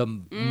 the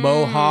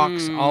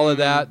mohawks, all of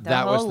that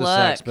was the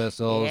Sex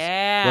Pistols.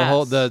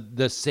 Yes.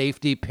 The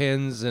safety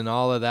pins and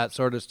all of that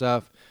sort of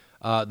stuff.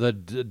 The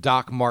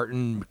Doc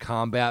Marten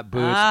combat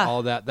boots,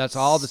 all that. That's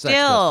all the Sex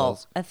Pistols.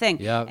 Still a thing.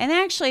 Yep. And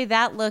actually,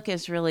 that look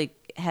is really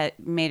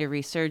made a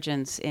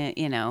resurgence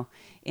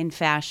in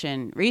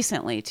fashion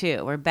recently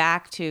too. We're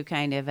back to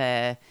kind of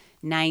a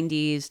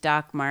 90s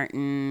Doc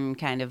Marten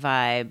kind of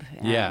vibe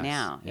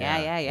now.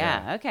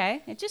 Yeah.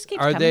 Okay. It just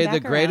keeps Are coming they back the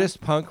greatest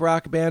punk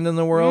rock band in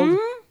the world?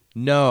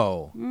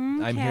 No.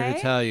 Okay. I'm here to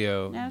tell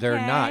you they're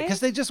not,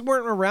 because they just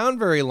weren't around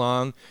very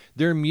long.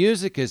 Their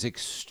music is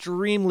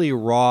extremely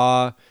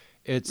raw.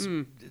 It's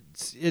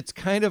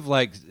kind of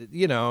like,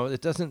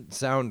 it doesn't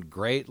sound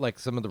great like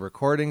some of the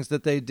recordings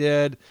that they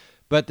did.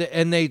 But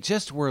they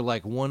just were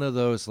like one of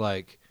those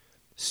like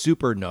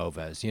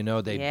supernovas, they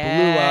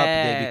blew up,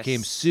 they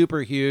became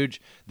super huge,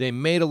 they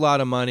made a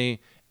lot of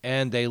money,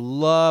 and they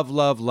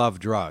love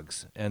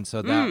drugs. And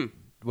so that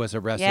was a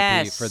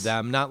recipe for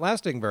them not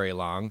lasting very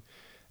long.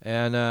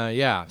 And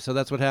so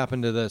that's what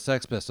happened to the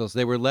Sex Pistols.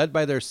 They were led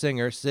by their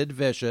singer, Sid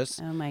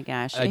Vicious. Oh my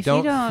gosh. I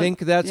don't think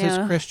that's his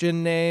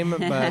Christian name,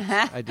 but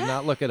I did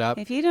not look it up.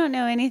 If you don't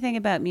know anything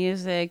about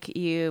music,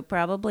 you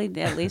probably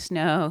at least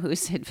know who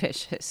Sid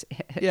Vicious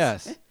is.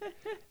 Yes.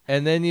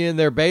 And then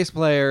their bass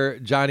player,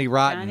 Johnny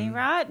Rotten. Johnny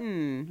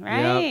Rotten,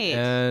 right. Yep.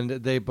 And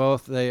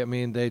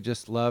they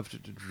just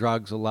loved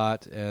drugs a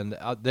lot. And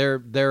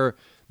their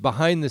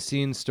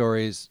behind-the-scenes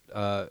stories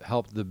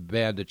helped the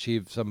band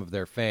achieve some of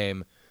their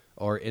fame.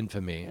 Or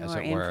infamy, as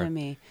it were.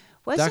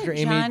 Dr.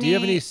 Amy, do you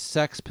have any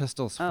Sex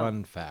Pistols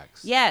fun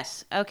facts?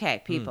 Yes.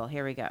 Okay, people,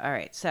 here we go. All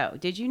right. So,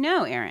 did you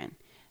know, Aaron,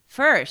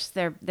 First,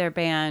 their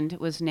band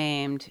was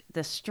named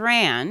The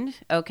Strand,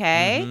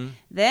 okay? Mm-hmm.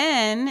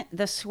 Then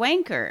The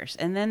Swankers,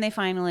 and then they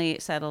finally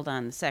settled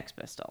on the Sex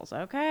Pistols,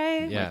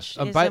 okay? Yes.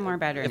 Which is a more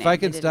better If name. I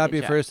can They did a stop good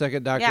you job. for a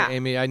second, Dr. Yeah.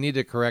 Amy, I need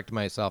to correct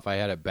myself. I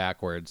had it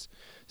backwards.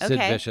 Sid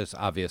Okay. Vicious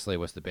obviously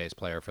was the bass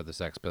player for the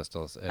Sex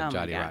Pistols, and Oh, my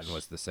Johnny gosh. Rotten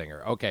was the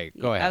singer. Okay,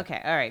 go ahead.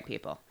 Okay, all right,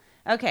 people.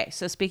 Okay,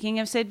 so speaking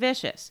of Sid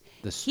Vicious,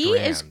 The he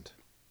is Strand.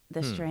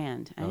 The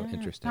Strand. Oh,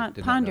 interesting. Did not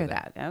know Ponder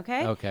that. that,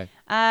 okay? Okay.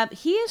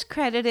 He is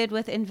credited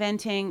with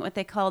inventing what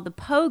they call the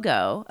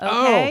pogo,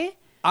 okay? Oh,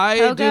 I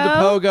do the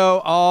Pogo?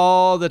 pogo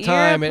all the You're a-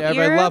 time. I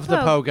you're a love the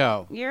po-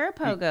 pogo. You're a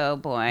pogo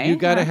boy. You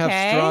got to have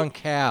okay? strong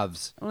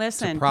calves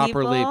Listen, to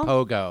properly people,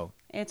 pogo.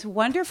 It's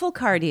wonderful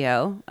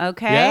cardio,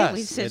 okay? Yes,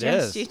 We it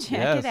suggest is. you check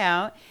Yes. it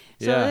out.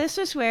 So Yeah. this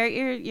is where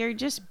you're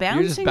just You're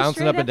bouncing, just bouncing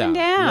straight up and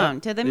down,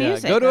 Yep. to the Yeah.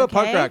 music. Go to a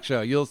punk okay? rock show.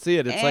 You'll see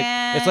it. It's like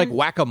And-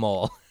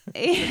 whack-a-mole.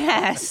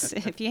 Yes,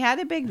 if you had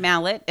a big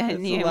mallet and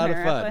It's you a lot of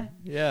were up fun.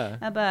 Yeah.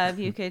 above,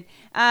 you could.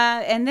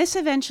 And this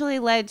eventually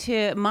led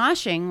to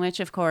moshing, which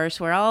of course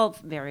we're all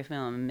very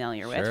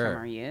familiar with Sure. from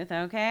our youth.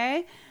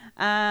 Okay.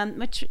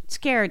 Which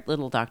scared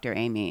little Dr.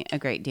 Amy a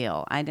great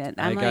deal. I did.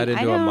 I I'm got like, into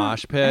I a don't-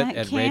 mosh pit I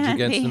at Rage can't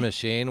Against be- the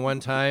Machine one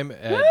time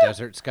at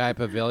Desert Sky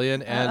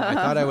Pavilion, and I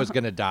thought I was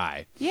going to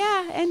die.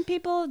 Yeah, and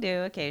people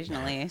do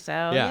occasionally. So,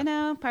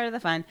 Yeah. part of the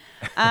fun.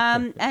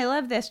 I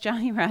love this.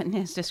 Johnny Rotten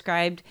has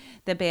described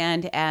the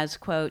band as,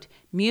 quote,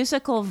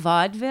 musical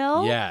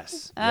vaudeville.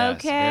 Yes. Okay.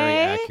 Yes, very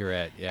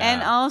accurate. Yeah.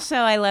 And also,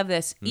 I love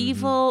this,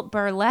 evil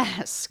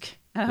burlesque.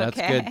 Okay. That's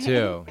good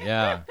too.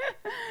 Yeah.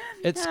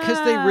 It's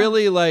because they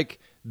really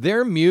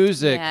their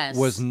music Yes.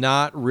 was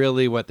not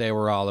really what they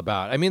were all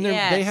about. I mean, they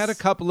had a Yes.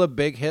 couple of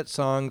big hit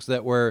songs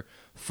that were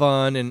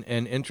fun and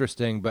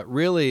interesting, but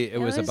really it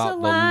was a about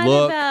lot the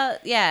look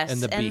about, yes,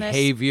 and the this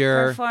behavior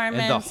and the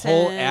performance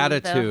whole and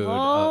attitude. the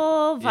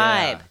whole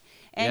yeah. vibe.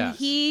 And Yes.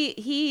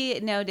 he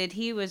noted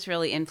he was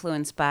really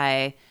influenced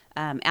by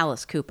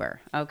Alice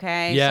Cooper.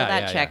 Okay, Yeah, so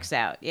that yeah, checks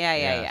out. Yeah.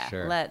 Yeah,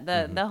 sure.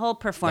 The whole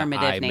performative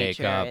eye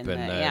nature makeup and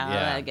and all yeah.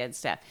 that good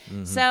stuff.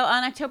 So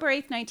on October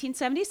 8th,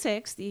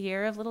 1976, the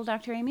year of little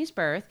Dr. Amy's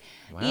birth,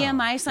 Wow,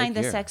 EMI signed big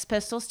the year. Sex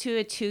Pistols to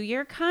a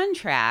 2-year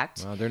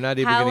contract. Well, they're not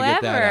even going to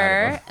get that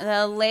out of them.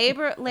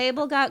 However, the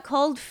label got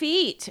cold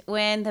feet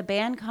when the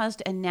band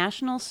caused a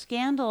national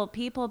scandal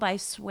people by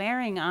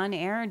swearing on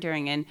air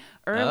during an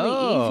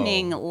early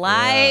evening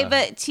live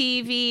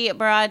TV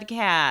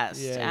broadcast.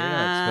 Yeah, you're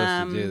not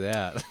supposed to do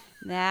that.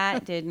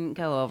 That didn't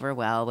go over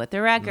well with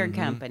the record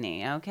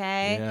company,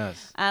 okay?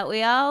 Yes.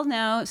 We all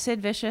know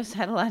Sid Vicious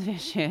had a lot of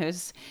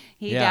issues.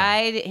 He Yeah.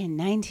 died in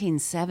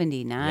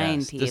 1979,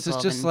 Yes. people. This is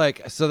just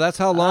and- so that's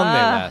how long they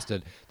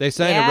lasted. They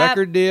signed a Yep.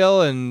 record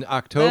deal in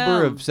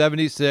October Boom. of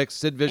 76.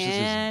 Sid Vicious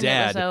And is it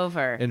dead was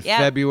over. in Yep.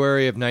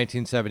 February of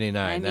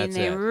 1979. I mean, That's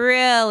they it.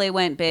 really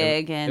went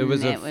big, and it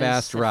was a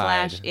fast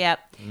ride. Yep.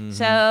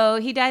 So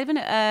he died of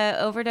an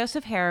overdose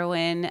of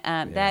heroin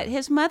that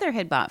his mother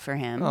had bought for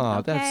him.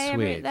 Oh, that's Okay,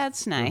 sweet.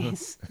 That's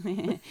nice.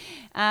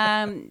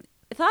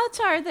 Thoughts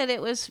are that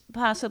it was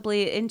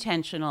possibly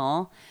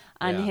intentional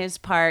on Yeah. his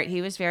part.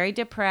 He was very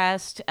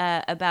depressed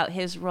about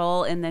his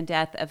role in the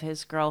death of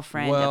his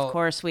girlfriend. Well, of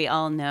course, we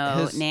all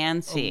know his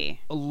Nancy.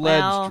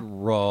 Alleged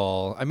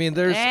role. I mean,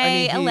 there's.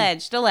 Hey, I mean,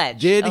 alleged.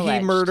 Did he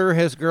alleged. murder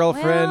his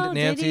girlfriend, Well,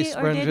 Nancy did he or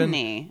Springen? didn't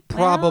he?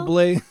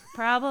 Probably. Well,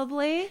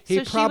 probably. He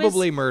So she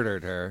probably was-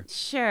 murdered her,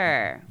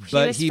 Sure. She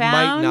but was he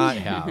found- might not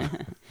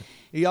have.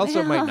 He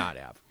also might Well, not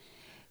have.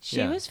 She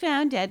Yeah. was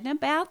found dead in a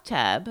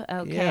bathtub,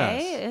 okay,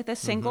 Yes. with a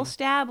single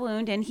stab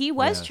wound, and he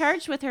was Yes.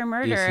 charged with her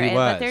murder. Yes, he But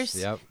was.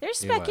 there's Yep,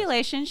 there's he was.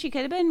 speculation she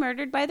could have been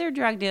murdered by their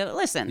drug dealer.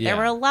 Listen, Yeah. there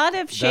were a lot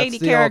of shady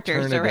That's the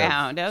characters alternative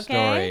around, okay?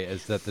 Story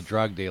is that the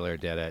drug dealer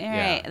did it. All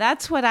yeah. right,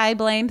 that's what I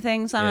blame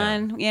things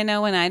on. You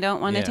know, when I don't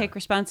want to Yeah. take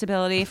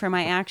responsibility for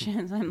my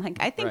actions, I'm like,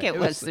 I think Right. it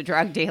was the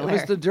drug dealer. It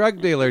was the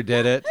drug dealer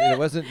did it. It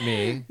wasn't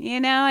me. You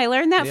know, I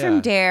learned that Yeah.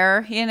 from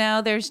Dare. You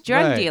know, there's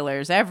drug Right.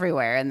 dealers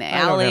everywhere in the I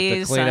don't alleys.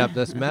 have to clean up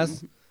this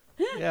mess.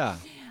 Yeah.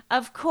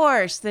 Of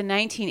course, the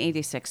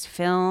 1986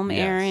 film, Yes.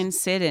 Aaron,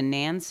 Sid, and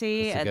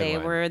Nancy, That's a good they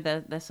one. were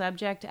the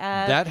subject of.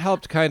 That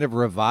helped kind of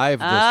revive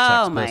the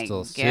Oh, Sex my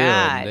Pistols too. God.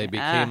 And they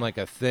became like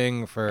a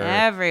thing for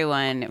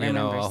Everyone you remembers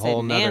know a Sid whole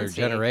and nother Nancy.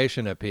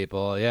 generation of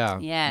people. Yeah.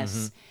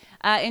 Yes.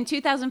 In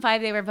 2005,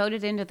 they were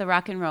voted into the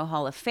Rock and Roll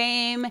Hall of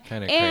Fame.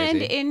 Kinda and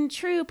crazy. in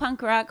true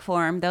punk rock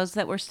form, those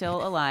that were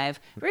still alive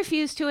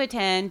refused to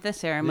attend the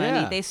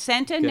ceremony. Yeah. They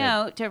sent a Good.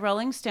 note to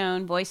Rolling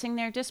Stone voicing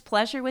their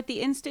displeasure with the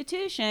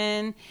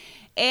institution.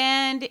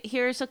 And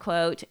here's a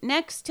quote.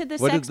 Next to the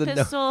What Sex did the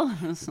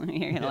Pistols,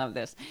 you're going to love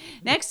this.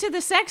 Next to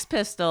the Sex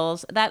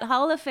Pistols, that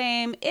Hall of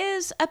Fame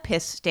is a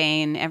piss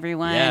stain,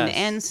 everyone. Yes.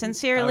 And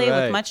sincerely, All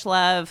right. with much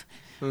love,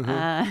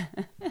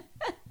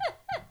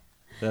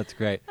 That's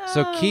great.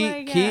 So Oh, my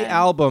key God.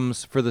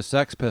 albums for the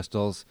Sex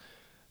Pistols.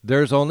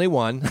 There's only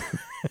one.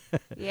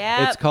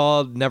 yeah. It's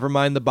called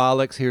Nevermind the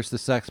Bollocks, Here's the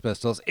Sex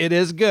Pistols. It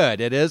is good.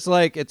 It is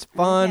like it's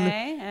fun.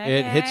 Okay,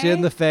 It hits you in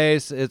okay. the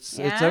face. It's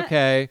Yeah.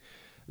 okay.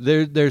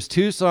 There's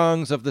two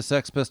songs of the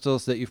Sex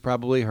Pistols that you've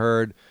probably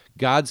heard: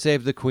 "God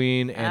Save the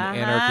Queen" and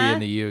 "Anarchy in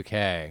the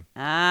UK."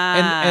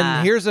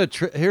 And here's a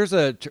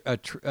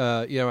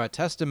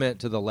testament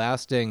to the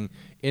lasting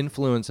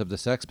influence of the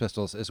Sex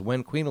Pistols is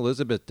when Queen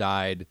Elizabeth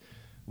died,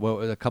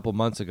 a couple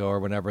months ago or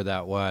whenever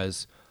that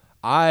was.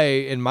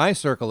 In my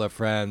circle of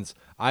friends,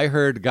 I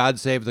heard "God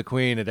Save the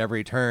Queen" at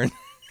every turn.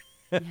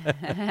 It's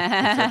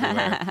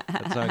everywhere.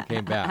 That song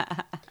came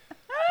back.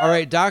 All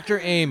right, Dr.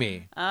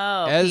 Amy. People.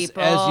 As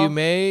you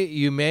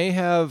may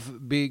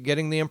have be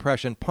getting the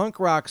impression, punk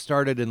rock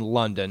started in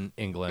London,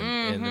 England,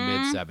 in the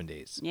mid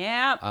 '70s.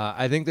 Yeah.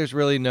 I think there's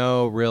really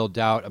no real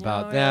doubt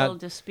about that. No real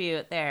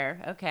dispute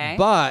there. Okay.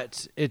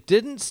 But it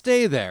didn't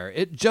stay there.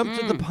 It jumped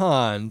to the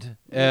pond,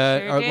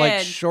 sure like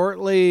did.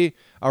 shortly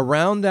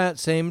around that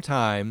same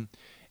time,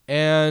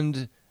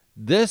 and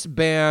this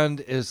band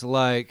is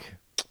like,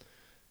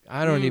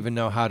 I don't even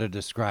know how to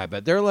describe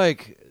it.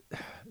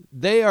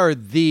 They are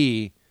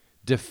the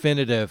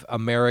definitive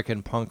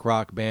American punk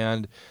rock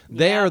band.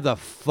 They are the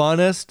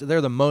funnest. They're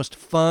the most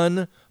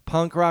fun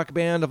punk rock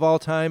band of all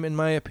time, in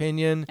my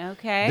opinion.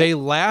 Okay. They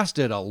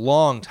lasted a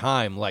long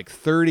time, like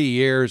 30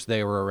 years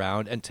they were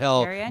around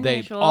until Very they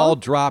unusual. all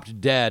dropped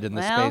dead in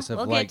the space of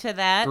we'll like get to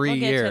that. 3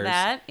 years. We'll get to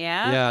that.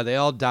 Yeah. Yeah, they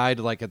all died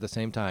like at the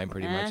same time,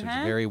 pretty much. It was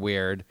very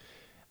weird.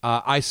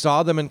 I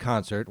saw them in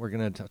concert. We're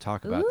going to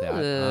talk about that.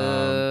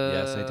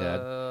 Yes, I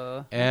did.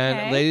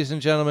 And ladies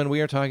and gentlemen,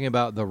 we are talking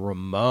about the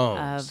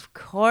Ramones. Of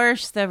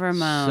course, the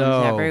Ramones,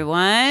 So,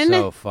 everyone.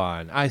 So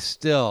fun.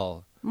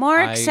 More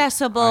I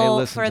accessible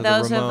listen for to the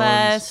those of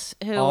Ramones us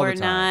who all the were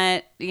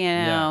time.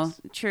 not,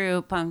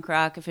 true punk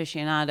rock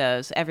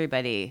aficionados.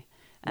 Everybody,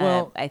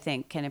 I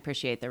think, can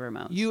appreciate the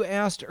Ramones. You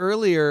asked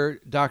earlier,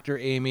 Dr.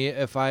 Amy,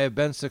 if I have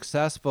been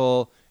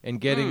successful in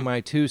getting my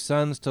two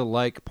sons to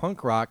like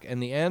punk rock,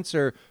 and the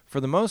answer, for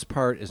the most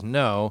part, is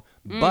no.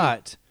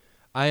 But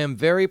I am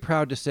very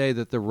proud to say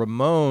that the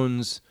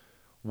Ramones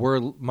were,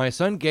 my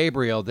son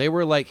Gabriel, they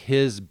were like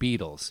his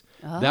Beatles.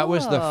 That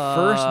was the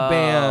first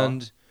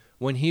band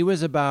when he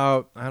was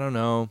about, I don't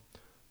know,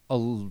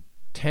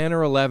 10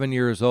 or 11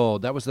 years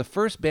old. That was the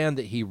first band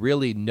that he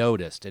really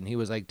noticed. And he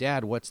was like,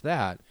 "Dad, what's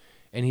that?"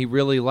 And he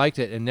really liked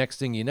it. And next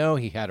thing you know,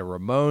 he had a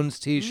Ramones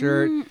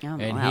T-shirt.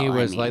 He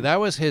was like, that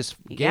was his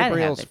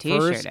Gabriel's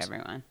first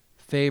everyone.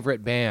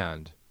 favorite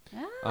band.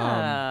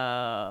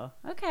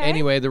 Okay.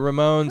 Anyway, the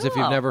Ramones, if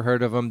Cool. you've never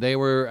heard of them, they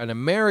were an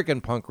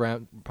American punk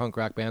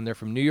rock band. They're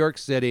from New York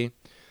City.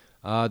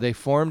 They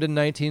formed in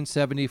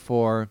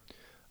 1974.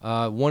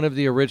 One of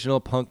the original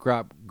punk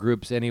rock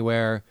groups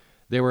anywhere.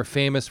 They were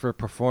famous for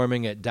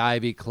performing at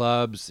divey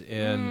clubs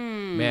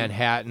in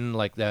Manhattan,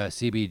 like the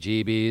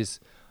CBGBs.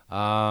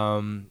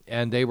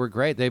 And they were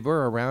great. They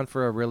were around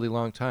for a really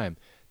long time.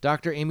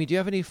 Dr. Amy, do you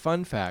have any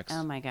fun facts?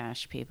 Oh my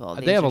gosh, people.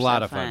 They have a These are lot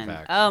so of fun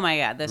facts. Oh my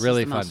God, this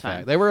really is the most fun fun.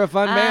 fact. They were a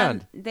fun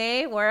band.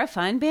 They were a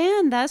fun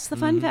band. That's the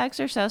fun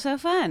facts are so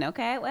fun.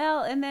 Okay,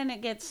 well, and then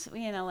it gets,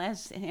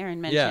 as Aaron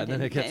mentioned. Yeah,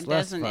 then it gets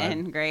less doesn't fun.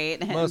 end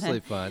great.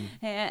 Mostly fun.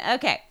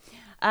 Okay.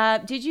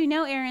 Did you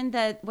know, Aaron,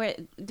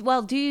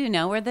 do you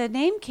know where the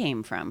name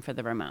came from for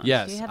the Ramones?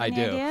 Yes, do you have I any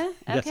do. idea?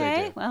 Yes, Okay.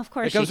 I do. Well, of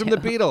course It comes you from the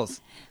do. Beatles.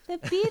 The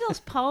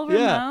Beatles, Paul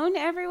Yeah. Ramone,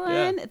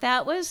 everyone. Yeah.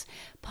 That was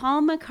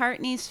Paul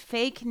McCartney's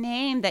fake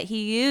name that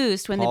he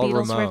used when Paul the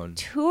Beatles Ramone. were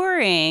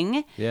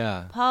touring.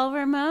 Yeah. Paul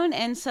Ramone,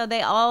 and so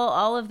they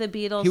all of the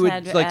Beatles He would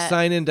had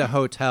sign into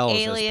hotels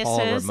aliases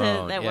as Paul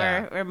Ramone. that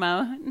yeah. were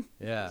Ramone.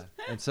 Yeah.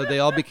 And so they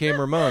all became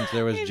Ramones.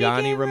 There was They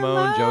Johnny became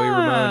Ramone, Joey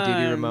Ramone, Dee Dee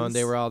Ramones. Ramone.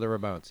 They were all the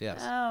Ramones.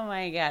 Yes. Oh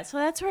my God! So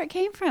that's where it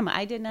came from.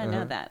 I did not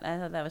know that. I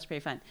thought that was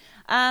pretty fun.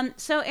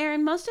 So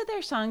Aaron, most of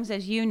their songs,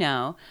 as you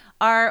know,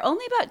 are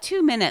only about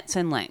 2 minutes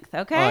in length.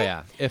 Okay. Oh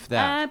yeah, if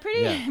that.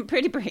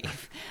 Pretty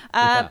brief.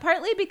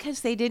 Partly because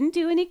they didn't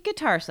do any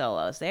guitar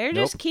solos. They're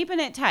just keeping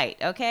it tight.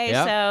 Okay.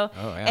 Yep. So,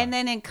 Oh, yeah. and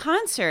then in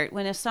concert,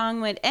 when a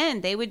song would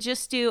end, they would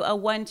just do a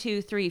 1,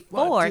 2, 3,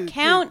 4 1, 2, 3,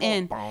 count 4.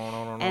 in,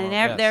 and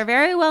Yes. they're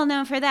very well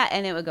known for that.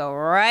 And it would go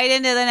right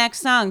into the next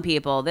song.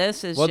 People,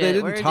 this is Well, they just,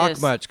 didn't we're talk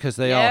just- much because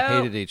they all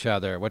hated each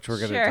other, which we're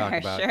going to talk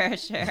about.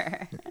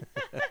 Sure.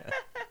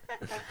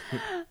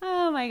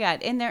 Oh my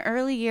God. In their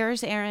early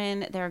years,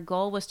 Aaron, their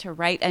goal was to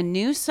write a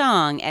new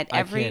song at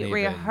every I can't even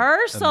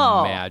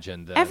rehearsal.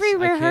 Imagine this. Every I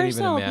can't even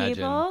rehearsal, imagine.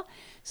 people.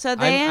 So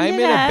they I'm ended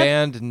in up, a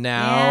band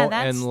now,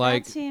 yeah, and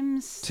like that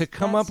seems, to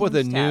come that up with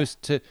a seems new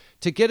tough.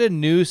 to get a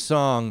new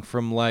song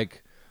from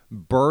like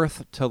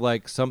birth to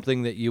like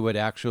something that you would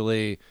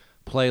actually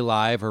play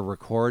live or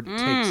record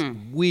takes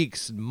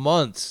weeks,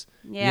 months.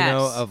 Yes. You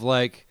know, of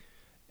like,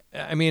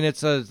 I mean,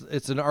 it's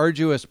an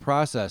arduous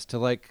process to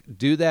like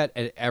do that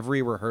at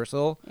every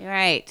rehearsal.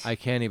 Right. I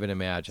can't even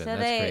imagine. So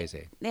That's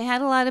crazy. They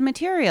had a lot of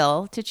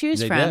material to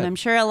choose They from. did. I'm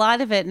sure a lot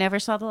of it never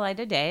saw the light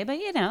of day, but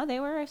they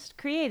were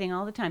creating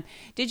all the time.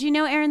 Did you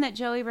know, Aaron, that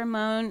Joey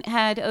Ramone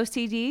had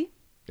OCD?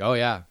 Oh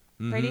yeah.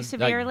 pretty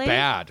severely. Like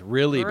bad,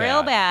 really bad.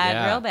 Real bad,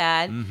 Yeah. real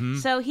bad. Mm-hmm.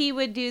 So he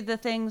would do the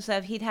things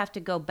of he'd have to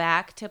go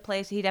back to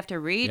places. He'd have to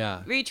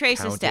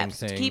retrace his Counting steps,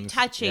 to keep things.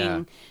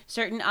 touching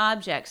certain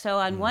objects. So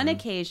on one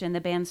occasion,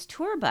 the band's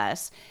tour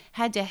bus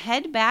had to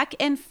head back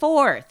and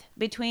forth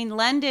between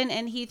London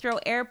and Heathrow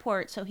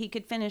Airport so he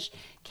could finish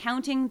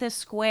counting the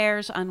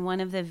squares on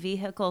one of the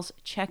vehicle's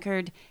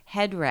checkered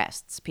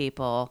headrests,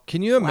 people.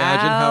 Can you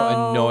imagine how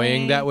Wow.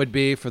 annoying that would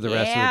be for the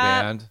rest of the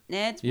band?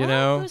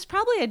 It was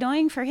probably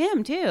annoying for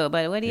him too,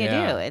 but what do you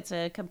Yeah. do? It's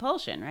a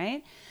compulsion,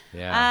 right?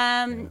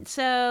 Yeah.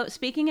 So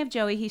speaking of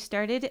Joey, he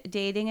started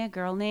dating a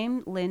girl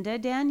named Linda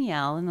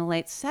Danielle in the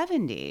late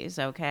 70s,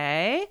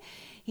 okay?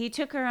 He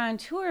took her on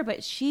tour, but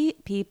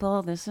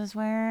this is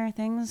where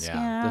things This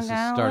got a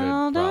started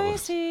little problems.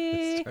 dicey.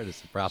 It started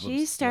some problems.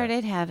 She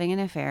started having an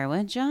affair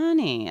with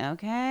Johnny,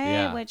 okay?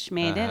 Yeah. Which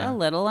made it a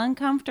little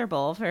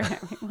uncomfortable for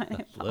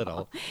everyone.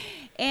 Little.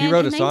 And He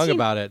wrote a in song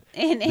about it.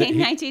 In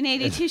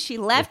 1982, she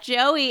left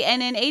Joey,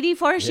 and in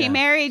 84, she Yeah.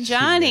 married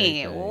Johnny.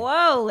 She married Johnny.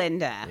 Whoa,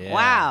 Linda. Yeah.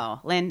 Wow,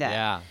 Linda.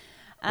 Yeah.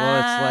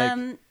 Well,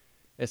 Um,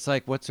 it's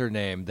like what's her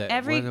name? That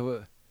every-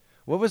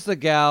 what was the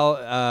gal?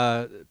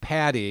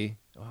 Patty.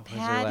 What was her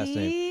last name?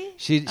 Patty?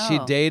 She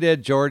Oh.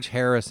 dated George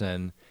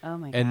Harrison. Oh,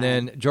 my God. And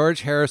then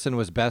George Harrison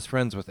was best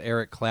friends with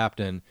Eric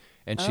Clapton,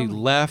 and she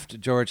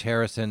left George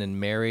Harrison and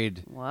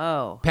married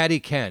Whoa. Patty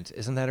Kent.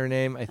 Isn't that her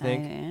name? I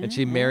think. And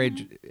she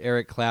married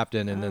Eric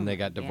Clapton, and then they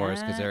got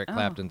divorced because yeah. Eric Oh.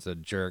 Clapton's a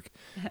jerk.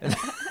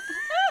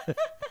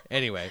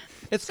 Anyway,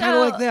 it's kind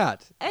of like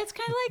that. It's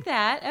kind of like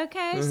that,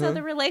 okay? So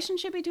the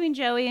relationship between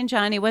Joey and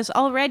Johnny was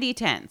already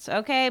tense,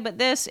 okay? But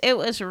it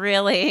was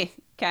really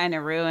kind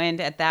of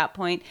ruined at that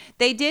point.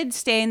 They did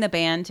stay in the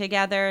band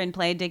together and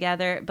played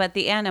together, but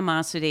the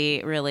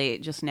animosity really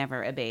just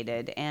never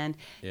abated. And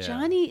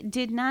Johnny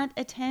did not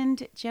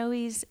attend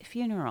Joey's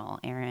funeral,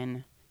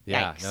 Aaron.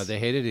 Yeah, Yikes. no, they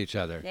hated each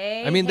other.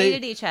 They I mean,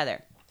 hated each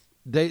other.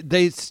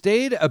 They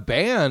stayed a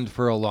band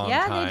for a long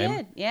time. Yeah, they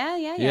did. Yeah,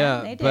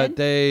 Yeah, they did. but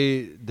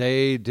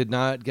they did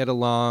not get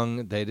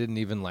along. They didn't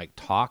even like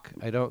talk,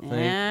 I don't think.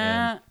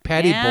 Yeah, And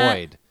Patty yeah.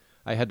 Boyd.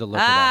 I had to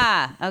look it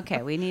up.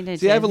 Okay. We needed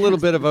See, to I have a little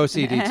bit of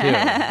OCD too.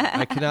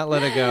 I cannot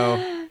let it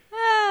go.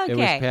 Okay. It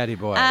was Patty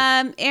Boyd.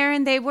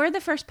 Aaron, they were the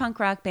first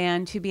punk rock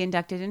band to be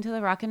inducted into the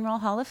Rock and Roll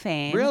Hall of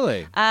Fame.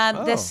 Really?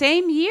 The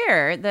same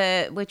year,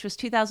 which was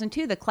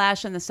 2002, the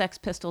Clash and the Sex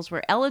Pistols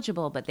were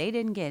eligible, but they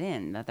didn't get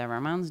in. But the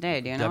Ramones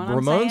did. You know The what I'm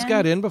Ramones saying?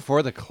 got in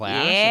before the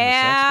Clash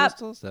Yeah, and the Sex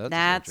Pistols?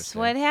 that's interesting.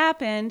 what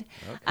happened.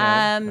 Okay, all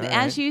right.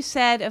 As you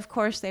said, of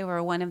course, they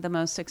were one of the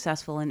most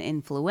successful and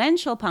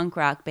influential punk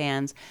rock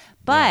bands,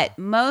 but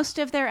most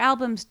of their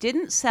albums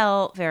didn't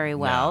sell very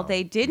well. No,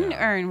 they didn't no.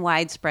 earn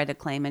widespread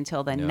acclaim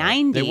until the No,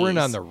 90s. They weren't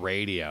on the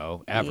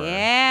radio ever.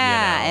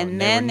 Yeah, you know?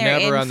 and They then were their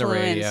never on the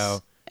influence. radio.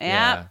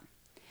 Yep.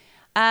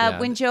 Yeah.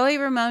 When Joey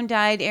Ramone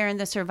died, Aaron,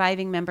 the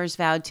surviving members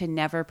vowed to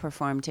never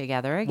perform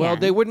together again. Well,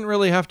 they wouldn't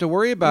really have to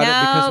worry about it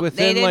because they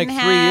within didn't like 3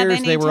 have years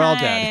any they were all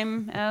dead.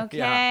 time.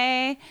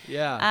 Okay.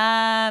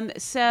 Yeah.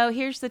 So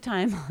here's the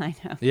timeline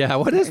of Yeah,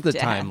 what is their the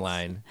deaths.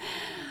 timeline?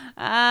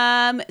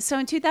 So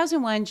in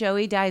 2001,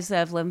 Joey dies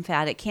of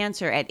lymphatic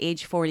cancer at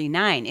age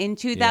 49. In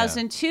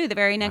 2002, the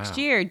very next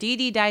year, Dee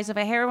Dee dies of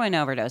a heroin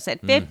overdose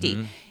at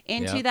 50.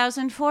 In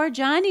 2004,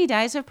 Johnny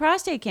dies of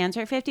prostate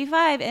cancer at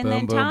 55. And Boom,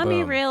 then boom, Tommy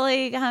boom.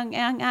 really hung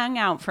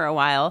out for a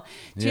while.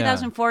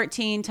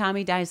 2014,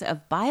 Tommy dies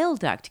of bile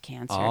duct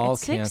cancer All at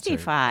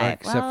 65. cancer,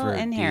 except well, for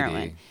and Dee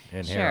heroin. Dee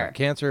and Sure. heroin.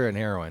 Cancer and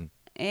heroin.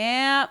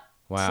 Yep.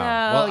 Wow. So,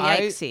 Well,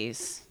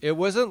 yikesies. It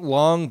wasn't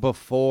long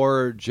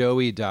before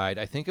Joey died.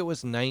 I think it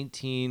was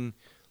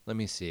let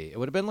me see. It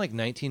would have been like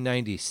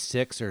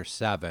 1996 or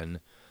 7.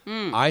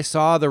 I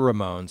saw the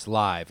Ramones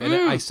live, and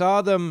I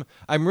saw them.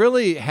 I'm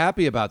really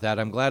happy about that.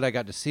 I'm glad I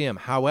got to see them.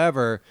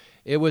 However,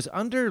 it was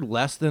under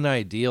less than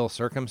ideal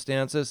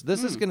circumstances.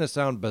 This is going to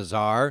sound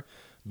bizarre,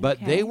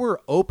 but they were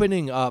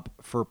opening up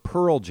for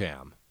Pearl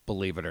Jam,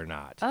 believe it or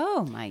not.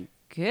 Oh, my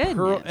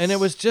goodness. And it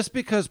was just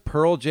because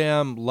Pearl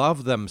Jam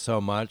loved them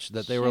so much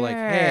that they were like,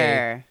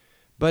 hey,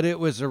 but it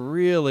was a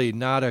really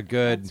not a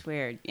good. That's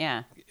weird.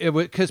 Yeah. It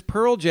was because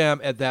Pearl Jam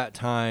at that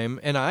time,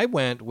 and I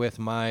went with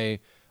my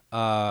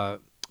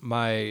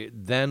my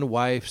then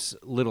wife's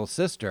little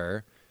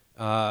sister,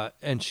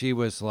 and she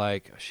was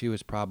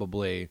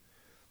probably,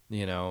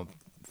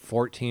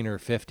 14 or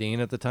 15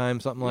 at the time,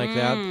 something like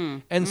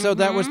that. And so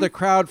that was the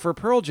crowd for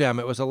Pearl Jam.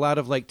 It was a lot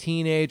of like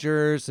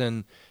teenagers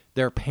and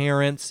their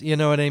parents, you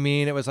know what I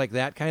mean? It was like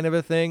that kind of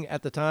a thing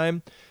at the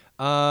time.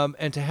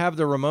 And to have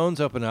the Ramones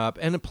open up,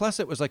 and plus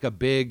it was like a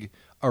big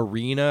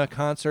arena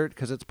concert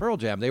because it's Pearl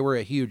Jam. They were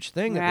a huge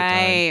thing at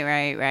the time.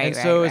 Right. And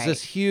so it was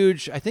this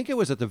huge, I think it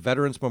was at the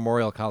Veterans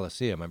Memorial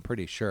Coliseum, I'm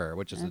pretty sure,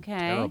 which is a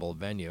terrible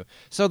venue.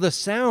 So the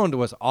sound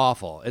was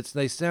awful.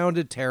 They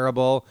sounded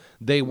terrible.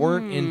 They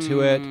weren't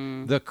into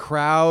it. The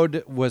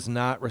crowd was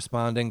not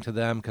responding to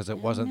them because it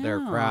wasn't their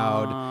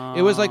crowd.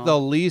 It was like the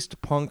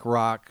least punk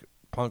rock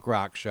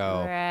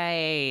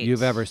show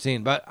you've ever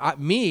seen. But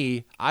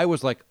I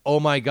was like, oh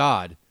my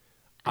God,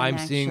 I'm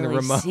seeing the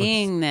Ramones.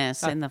 Seeing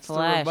this in the It's the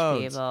flesh, Ramones.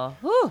 people.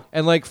 Whew.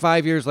 And like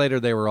 5 years later,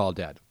 they were all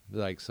dead.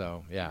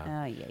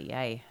 Yeah. Oh,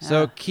 yeah.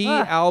 So key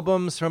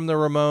albums from the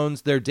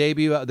Ramones, their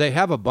debut, they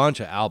have a bunch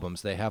of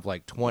albums. They have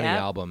like 20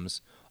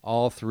 albums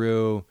all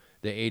through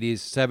the 80s,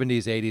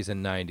 70s, 80s,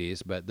 and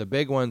 90s. But the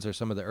big ones are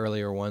some of the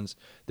earlier ones.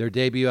 Their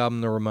debut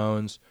album, the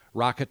Ramones,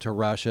 Rocket to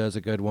Russia is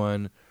a good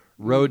one.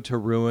 Road to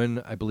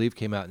Ruin, I believe,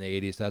 came out in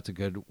the 80s. That's a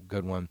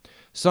good one.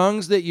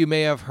 Songs that you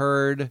may have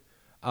heard,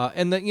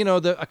 and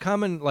a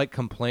common like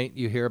complaint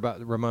you hear about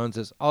the Ramones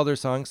is all their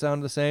songs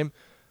sound the same.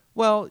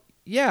 Well,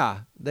 yeah,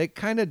 they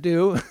kind of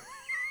do,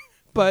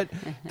 but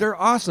they're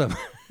awesome.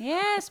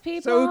 Yes,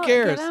 people. So who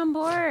cares? Get on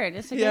board.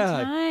 It's a good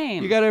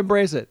time. You got to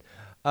embrace it.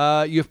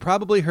 You've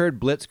probably heard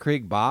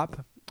Blitzkrieg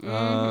Bop.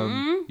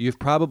 You've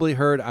probably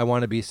heard I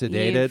Want to Be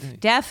Sedated. You've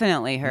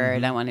definitely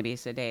heard I Want to Be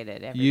Sedated.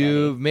 Everybody.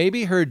 You've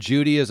maybe heard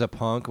Judy is a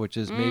Punk, which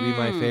is maybe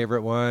my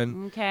favorite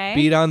one. Okay.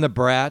 Beat on the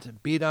Brat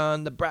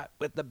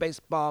with the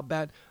baseball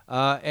bat.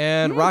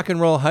 And Rock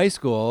and Roll High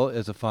School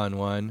is a fun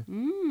one.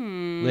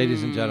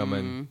 Ladies and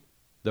gentlemen,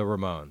 the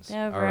Ramones. The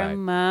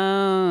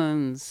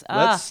Ramones.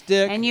 Let's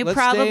stick. And you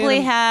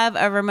probably have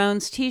a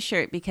Ramones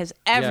T-shirt because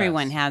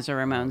everyone has a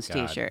Ramones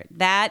T-shirt.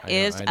 That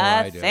is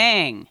a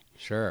thing.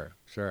 Sure.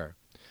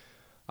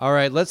 All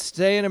right, let's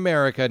stay in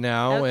America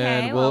now. Okay,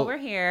 and we're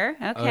here.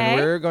 Okay. And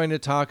we're going to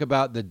talk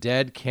about the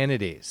Dead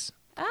Kennedys.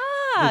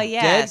 Oh,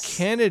 yes. Dead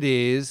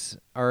Kennedys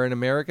are an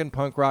American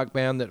punk rock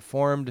band that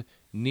formed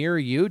near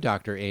you,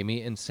 Dr.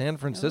 Amy, in San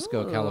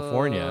Francisco,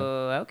 California.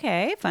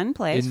 Okay, fun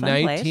place. In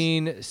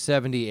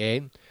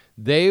 1978.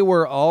 They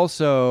were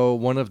also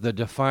one of the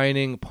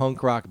defining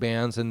punk rock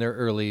bands in their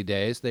early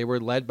days. They were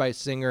led by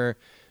singer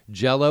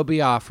Jello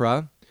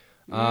Biafra.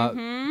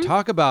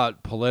 Talk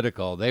about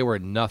political. They were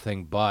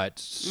nothing but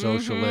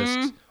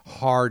socialist,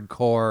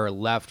 hardcore,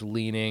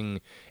 left-leaning,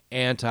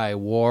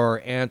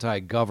 anti-war,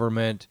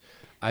 anti-government.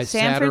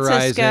 San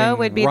Francisco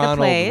would be Ronald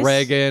the place.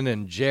 Reagan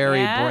and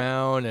Jerry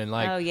Brown and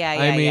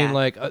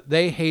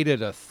they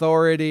hated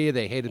authority.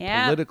 They hated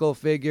political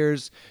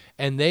figures,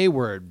 and they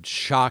were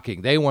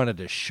shocking. They wanted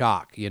to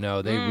shock. They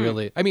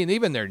really. I mean,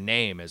 even their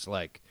name is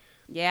like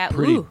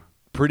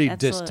pretty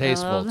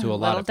distasteful to a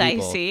lot of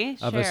people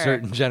of a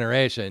certain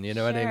generation. You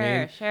know what I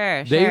mean?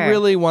 Sure. They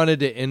really wanted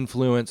to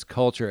influence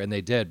culture, and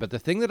they did. But the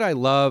thing that I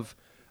love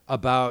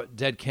about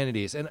Dead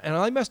Kennedys, and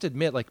I must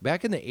admit, like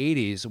back in the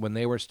 80s when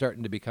they were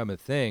starting to become a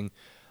thing,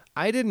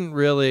 I didn't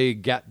really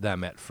get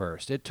them at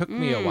first. It took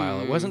me a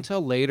while. It wasn't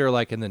until later,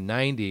 like in the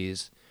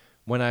 90s,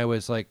 when I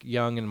was like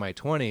young in my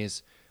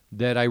 20s,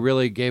 that I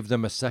really gave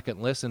them a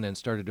second listen and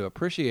started to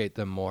appreciate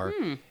them more.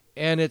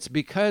 And it's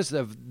because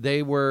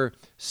they were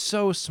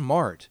so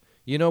smart.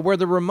 Where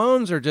the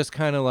Ramones are just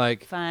kind of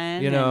like,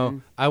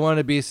 fun. I Want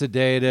to Be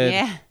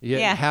Sedated.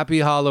 Yeah. Happy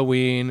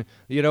Halloween.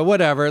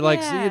 Whatever.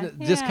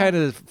 Just kind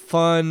of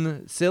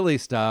fun, silly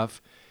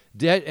stuff.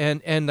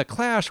 And the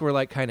Clash were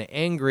like kind of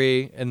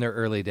angry in their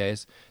early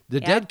days. The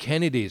Dead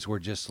Kennedys were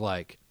just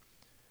like,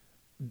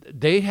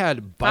 they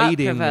had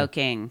biting,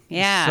 thought-provoking,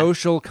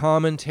 social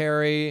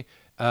commentary,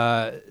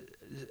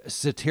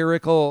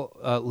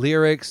 satirical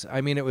lyrics.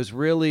 I mean, it was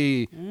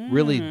really,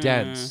 really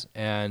dense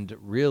and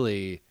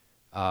really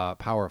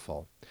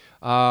powerful.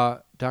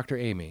 Dr.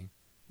 Amy,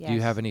 do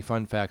you have any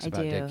fun facts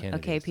about Dead Kennedys?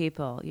 Okay,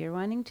 people, you're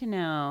wanting to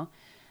know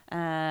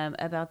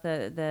about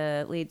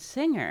the lead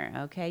singer.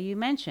 Okay, you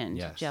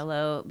mentioned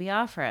Jello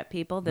Biafra.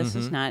 People, this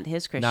is not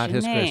his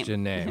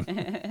Christian name.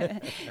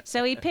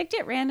 So he picked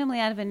it randomly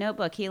out of a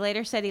notebook. He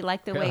later said he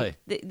liked the way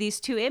these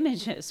two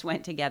images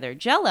went together.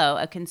 Jello,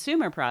 a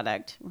consumer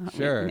product,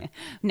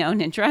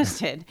 known and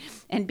trusted,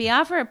 and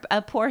Biafra,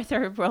 a poor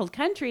third world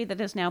country that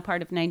is now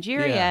part of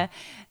Nigeria.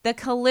 The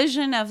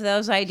collision of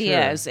those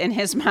ideas in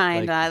his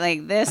mind,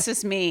 like this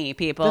is me,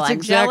 people. That's I'm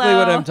exactly Jello.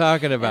 what I'm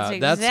talking about.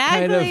 That's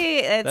kind of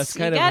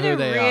who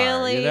they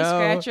really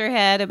scratch your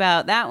head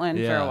about that one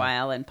for a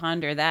while and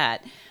ponder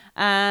that.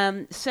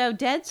 So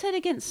Dead set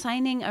against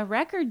signing a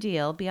record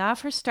deal.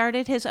 Biafra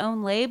started his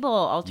own label,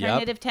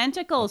 Alternative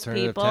Tentacles,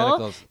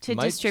 to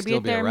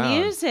distribute their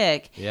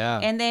music.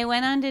 And they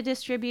went on to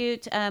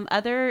distribute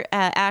other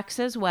acts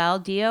as well,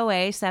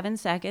 DOA, 7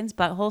 Seconds,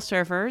 Butthole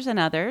Surfers, and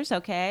others,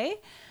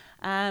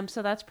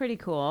 so that's pretty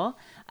cool.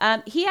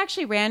 He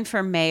actually ran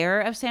for mayor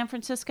of San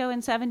Francisco in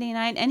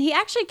 1979, and he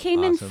actually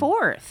came in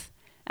fourth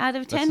out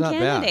of 10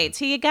 candidates.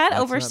 He got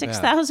over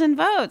 6,000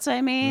 votes. I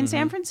mean,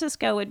 San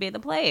Francisco would be the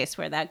place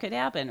where that could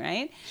happen,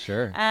 right?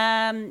 Sure.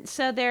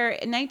 So their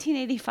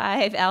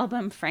 1985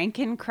 album,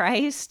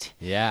 Frankenchrist,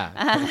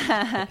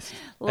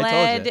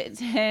 led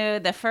to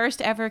the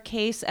first ever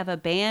case of a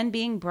band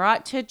being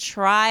brought to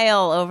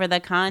trial over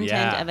the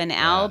content of an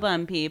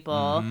album,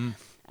 people.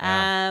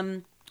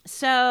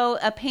 So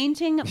a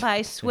painting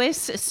by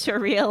Swiss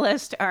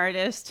surrealist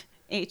artist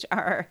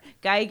H.R.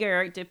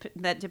 Geiger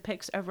that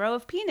depicts a row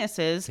of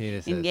penises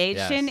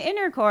engaged in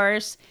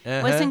intercourse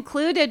was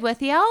included with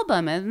the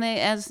album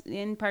as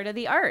in part of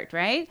the art,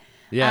 right?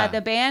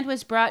 The band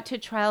was brought to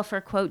trial for,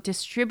 quote,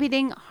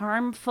 distributing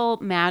harmful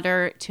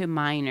matter to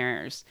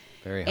minors.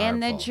 Very harmful.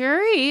 And the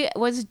jury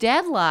was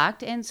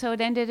deadlocked, and so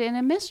it ended in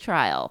a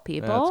mistrial,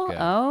 people.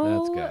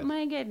 That's good.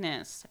 My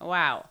goodness.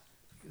 Wow.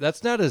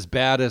 as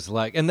bad as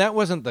like, and that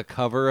wasn't the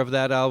cover of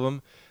that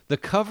album. The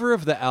cover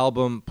of the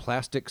album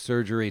Plastic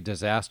Surgery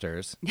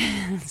Disasters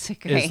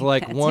is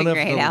like one of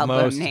the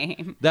most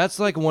name. That's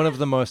like one of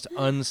the most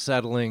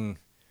unsettling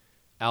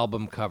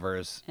album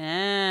covers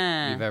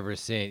you've ever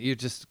seen. You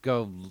just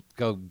go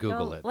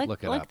Google it.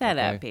 Look it up. Look that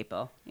okay? up,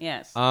 people.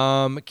 Yes.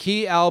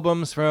 Key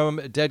albums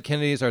from Dead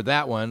Kennedys are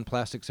that one,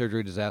 Plastic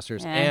Surgery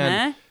Disasters,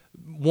 and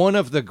one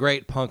of the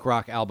great punk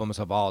rock albums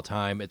of all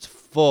time. It's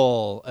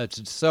full.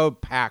 It's so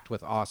packed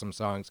with awesome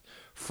songs.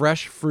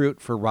 Fresh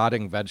Fruit for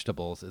Rotting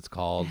Vegetables, it's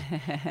called.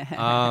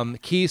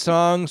 Key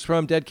songs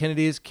from Dead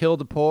Kennedys: Kill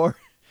the Poor.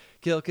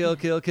 Kill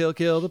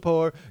the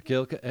poor.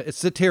 It's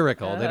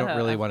satirical. They don't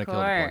really want to kill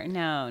the poor.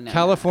 No.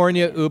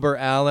 California Uber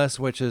Alice,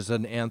 which is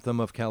an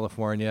anthem of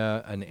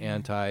California, an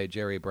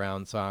anti-Jerry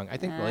Brown song. I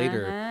think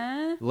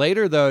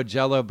later though,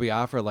 Jello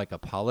Biafra like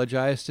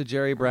apologized to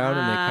Jerry Brown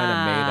and they kind of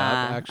made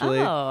up actually.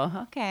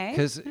 Oh, okay.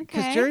 Because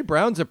Jerry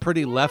Brown's a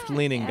pretty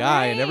left-leaning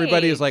guy, and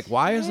everybody is like,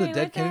 why is the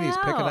Dead Kennedys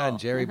picking on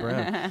Jerry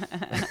Brown?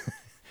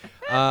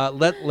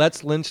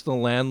 Let's Lynch the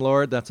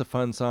Landlord. That's a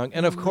fun song.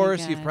 And of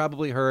course, you've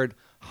probably heard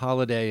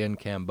Holiday in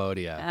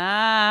Cambodia.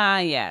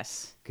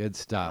 Yes. Good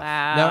stuff.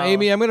 Wow. Now,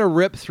 Amy, I'm going to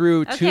rip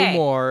through two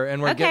more,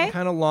 and we're getting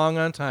kind of long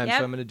on time, Yep.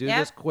 so I'm going to do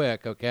this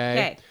quick, okay?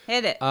 Okay,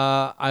 hit it.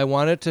 I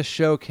wanted to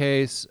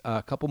showcase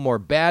a couple more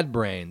Bad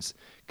Brains,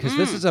 because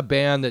this is a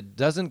band that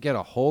doesn't get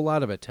a whole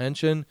lot of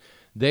attention.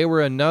 They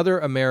were another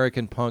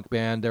American punk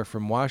band. They're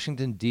from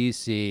Washington,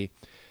 D.C.,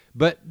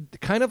 but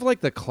kind of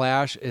like the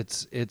Clash,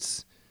 it's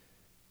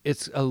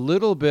a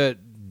little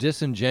bit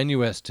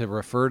disingenuous to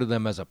refer to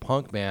them as a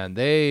punk band.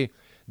 They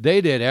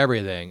did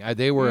everything.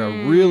 They were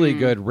a really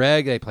good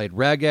reggae. They played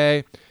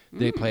reggae.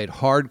 They played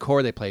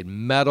hardcore. They played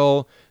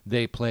metal.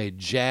 They played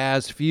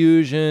jazz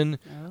fusion.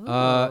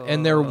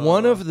 And they're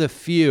one of the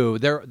few.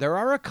 There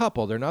are a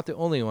couple. They're not the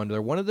only one.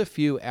 They're one of the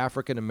few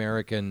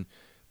African-American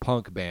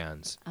punk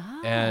bands.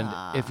 And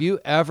if you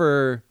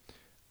ever...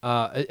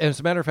 as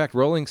a matter of fact,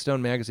 Rolling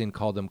Stone magazine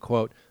called them,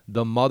 quote,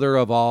 the mother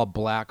of all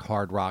black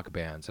hard rock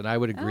bands. And I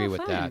would agree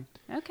with that.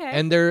 Okay.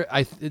 And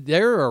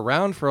they're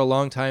around for a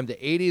long time. The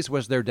 80s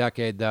was their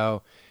decade,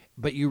 though.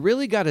 But you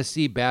really got to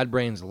see Bad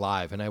Brains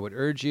live. And I would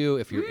urge you,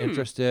 if you're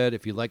interested,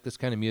 if you like this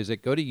kind of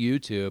music, go to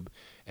YouTube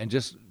and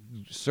just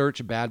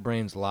search Bad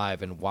Brains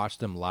live and watch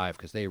them live,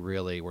 because they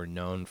really were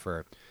known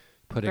for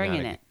putting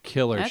on a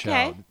killer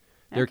show.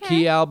 Their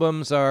key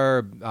albums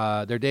are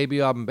their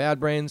debut album, Bad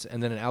Brains,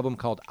 and then an album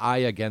called Eye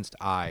Against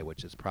Eye,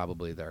 which is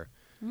probably their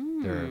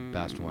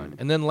best one.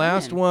 And then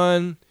last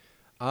one,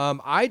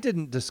 I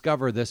didn't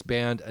discover this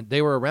band.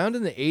 They were around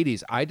in the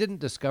 80s. I didn't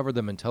discover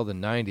them until the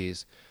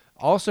 90s.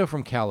 Also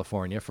from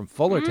California, from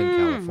Fullerton,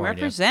 California.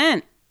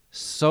 Represent.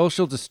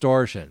 Social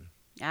Distortion.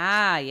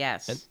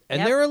 Yes.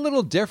 And they're a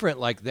little different.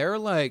 Like, they're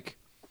like...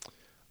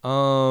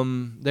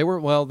 they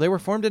were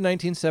formed in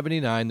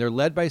 1979. They're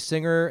led by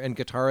singer and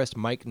guitarist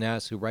Mike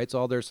Ness, who writes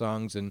all their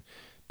songs and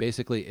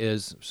basically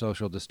is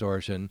Social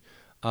Distortion.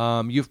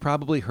 You've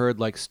probably heard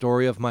like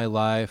Story of My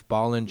Life,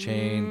 Ball and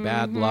Chain,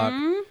 Bad Luck,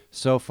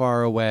 So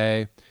Far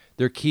Away.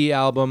 Their key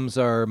albums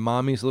are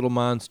Mommy's Little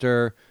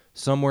Monster,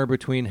 Somewhere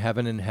Between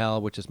Heaven and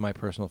Hell, which is my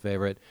personal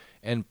favorite,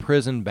 and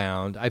Prison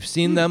Bound. I've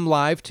seen them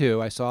live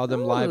too. I saw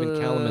them live in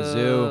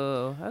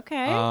Kalamazoo.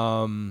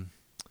 Okay.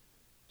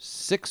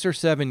 6 or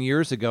 7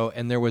 years ago,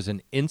 and there was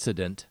an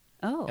incident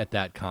at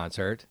that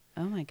concert.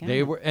 Oh my God.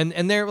 They were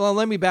and they're well,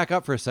 let me back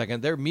up for a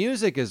second. Their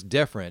music is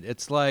different.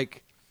 It's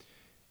like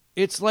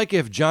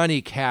if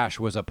Johnny Cash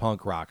was a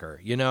punk rocker.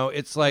 You know,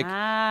 it's like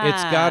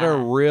it's got a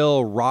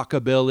real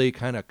rockabilly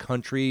kind of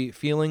country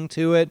feeling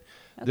to it.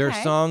 Okay. Their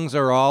songs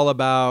are all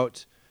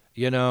about,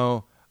 you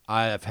know,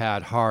 I've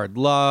had hard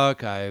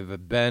luck.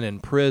 I've been in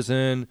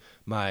prison.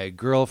 My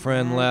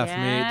girlfriend left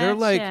me.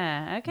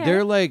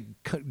 They're like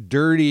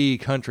dirty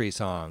country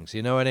songs.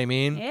 You know what I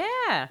mean?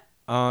 Yeah.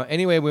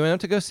 Anyway, we went out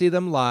to go see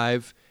them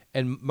live,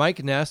 and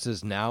Mike Ness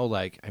is now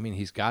like, I mean,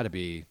 he's got to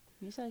be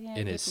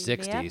in his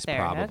 60s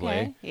probably.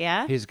 Okay.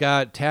 Yeah. He's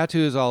got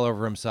tattoos all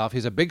over himself.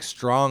 He's a big,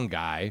 strong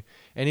guy,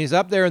 and he's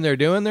up there, and they're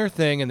doing their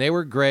thing, and they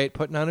were great,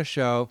 putting on a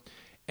show,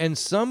 and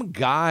some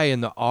guy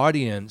in the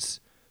audience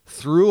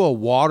threw a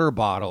water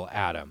bottle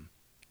at him,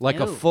 like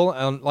a full,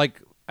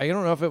 like, I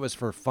don't know if it was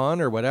for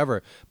fun or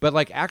whatever, but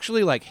like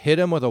actually like hit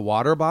him with a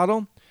water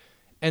bottle.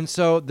 And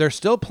so they're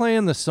still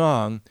playing the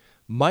song.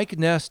 Mike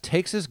Ness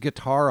takes his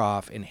guitar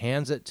off and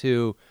hands it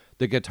to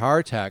the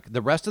guitar tech.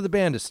 The rest of the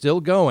band is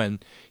still going.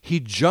 He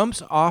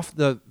jumps off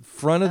the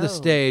front of the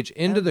stage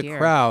into the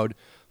crowd,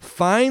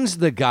 finds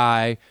the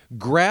guy,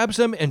 grabs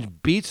him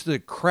and beats the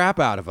crap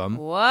out of him.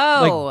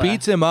 Whoa. Like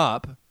beats him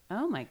up.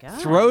 Oh my God.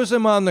 Throws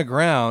him on the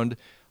ground.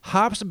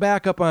 Hops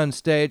back up on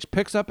stage,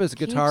 picks up his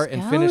guitar,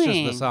 and finishes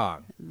the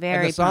song. Very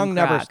and the song punk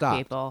never rock, stopped.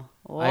 People.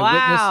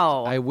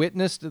 Wow. I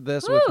witnessed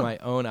this with my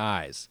own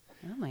eyes.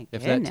 Oh my goodness.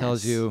 If that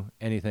tells you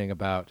anything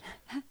about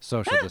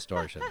Social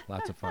Distortion.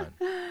 Lots of fun.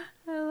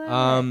 I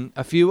love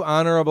a few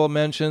honorable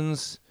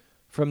mentions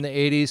from the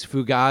 80s.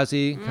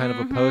 Fugazi, kind of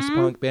a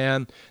post-punk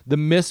band. The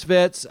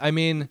Misfits, I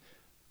mean,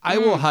 I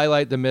will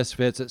highlight the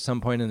Misfits at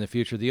some point in the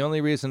future. The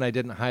only reason I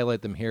didn't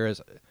highlight them here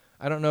is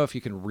I don't know if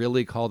you can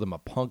really call them a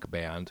punk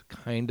band.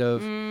 Kind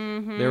of.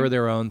 They were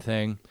their own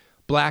thing.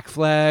 Black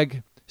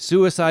Flag,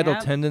 Suicidal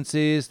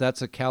Tendencies.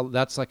 That's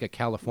like a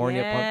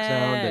California punk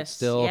sound that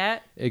still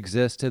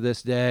exists to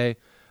this day.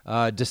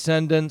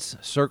 Descendants,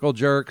 Circle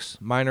Jerks,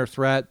 Minor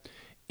Threat,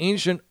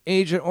 Agent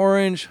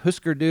Orange,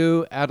 Husker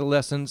Du,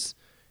 Adolescents,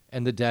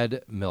 and the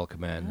Dead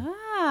Milkmen.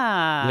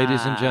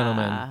 Ladies and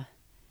gentlemen,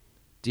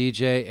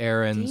 DJ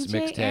Aaron's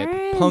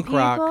mixtape, punk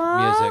rock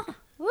music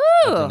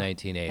of the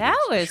 1980s.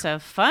 That was a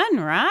fun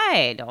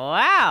ride.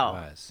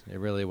 Wow. It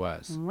really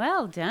was.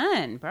 Well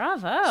done.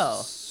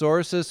 Bravo.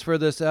 Sources for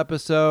this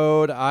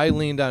episode, I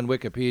leaned on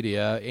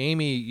Wikipedia.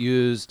 Amy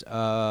used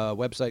a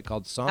website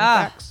called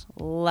Songfacts.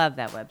 Love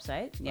that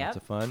website. Yep. Lots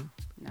of fun.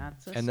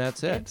 And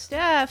that's good it.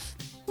 Stuff.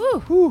 Woo.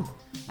 Whew.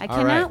 I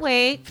cannot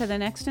wait for the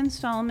next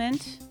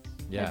installment.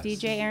 Yes.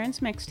 DJ Aaron's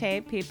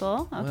mixtape,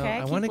 people. Okay,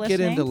 well, I want to get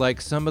into like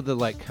some of the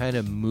like kind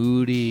of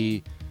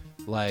moody,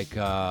 like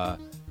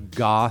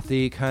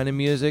gothy kind of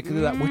music,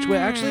 which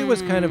actually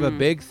was kind of a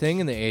big thing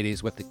in the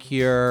 80s with The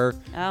Cure,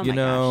 gosh,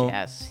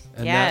 yes.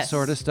 And that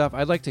sort of stuff.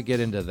 I'd like to get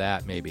into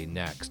that maybe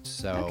next.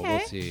 So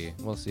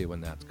we'll see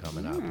when that's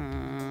coming up.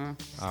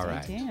 All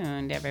right. Stay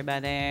tuned,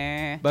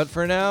 everybody. But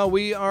for now,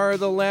 we are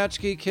the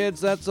Latchkey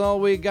Kids. That's all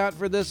we got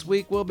for this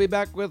week. We'll be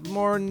back with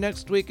more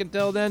next week.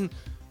 Until then,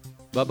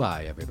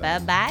 bye-bye,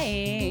 everybody.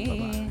 Bye-bye.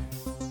 Bye-bye.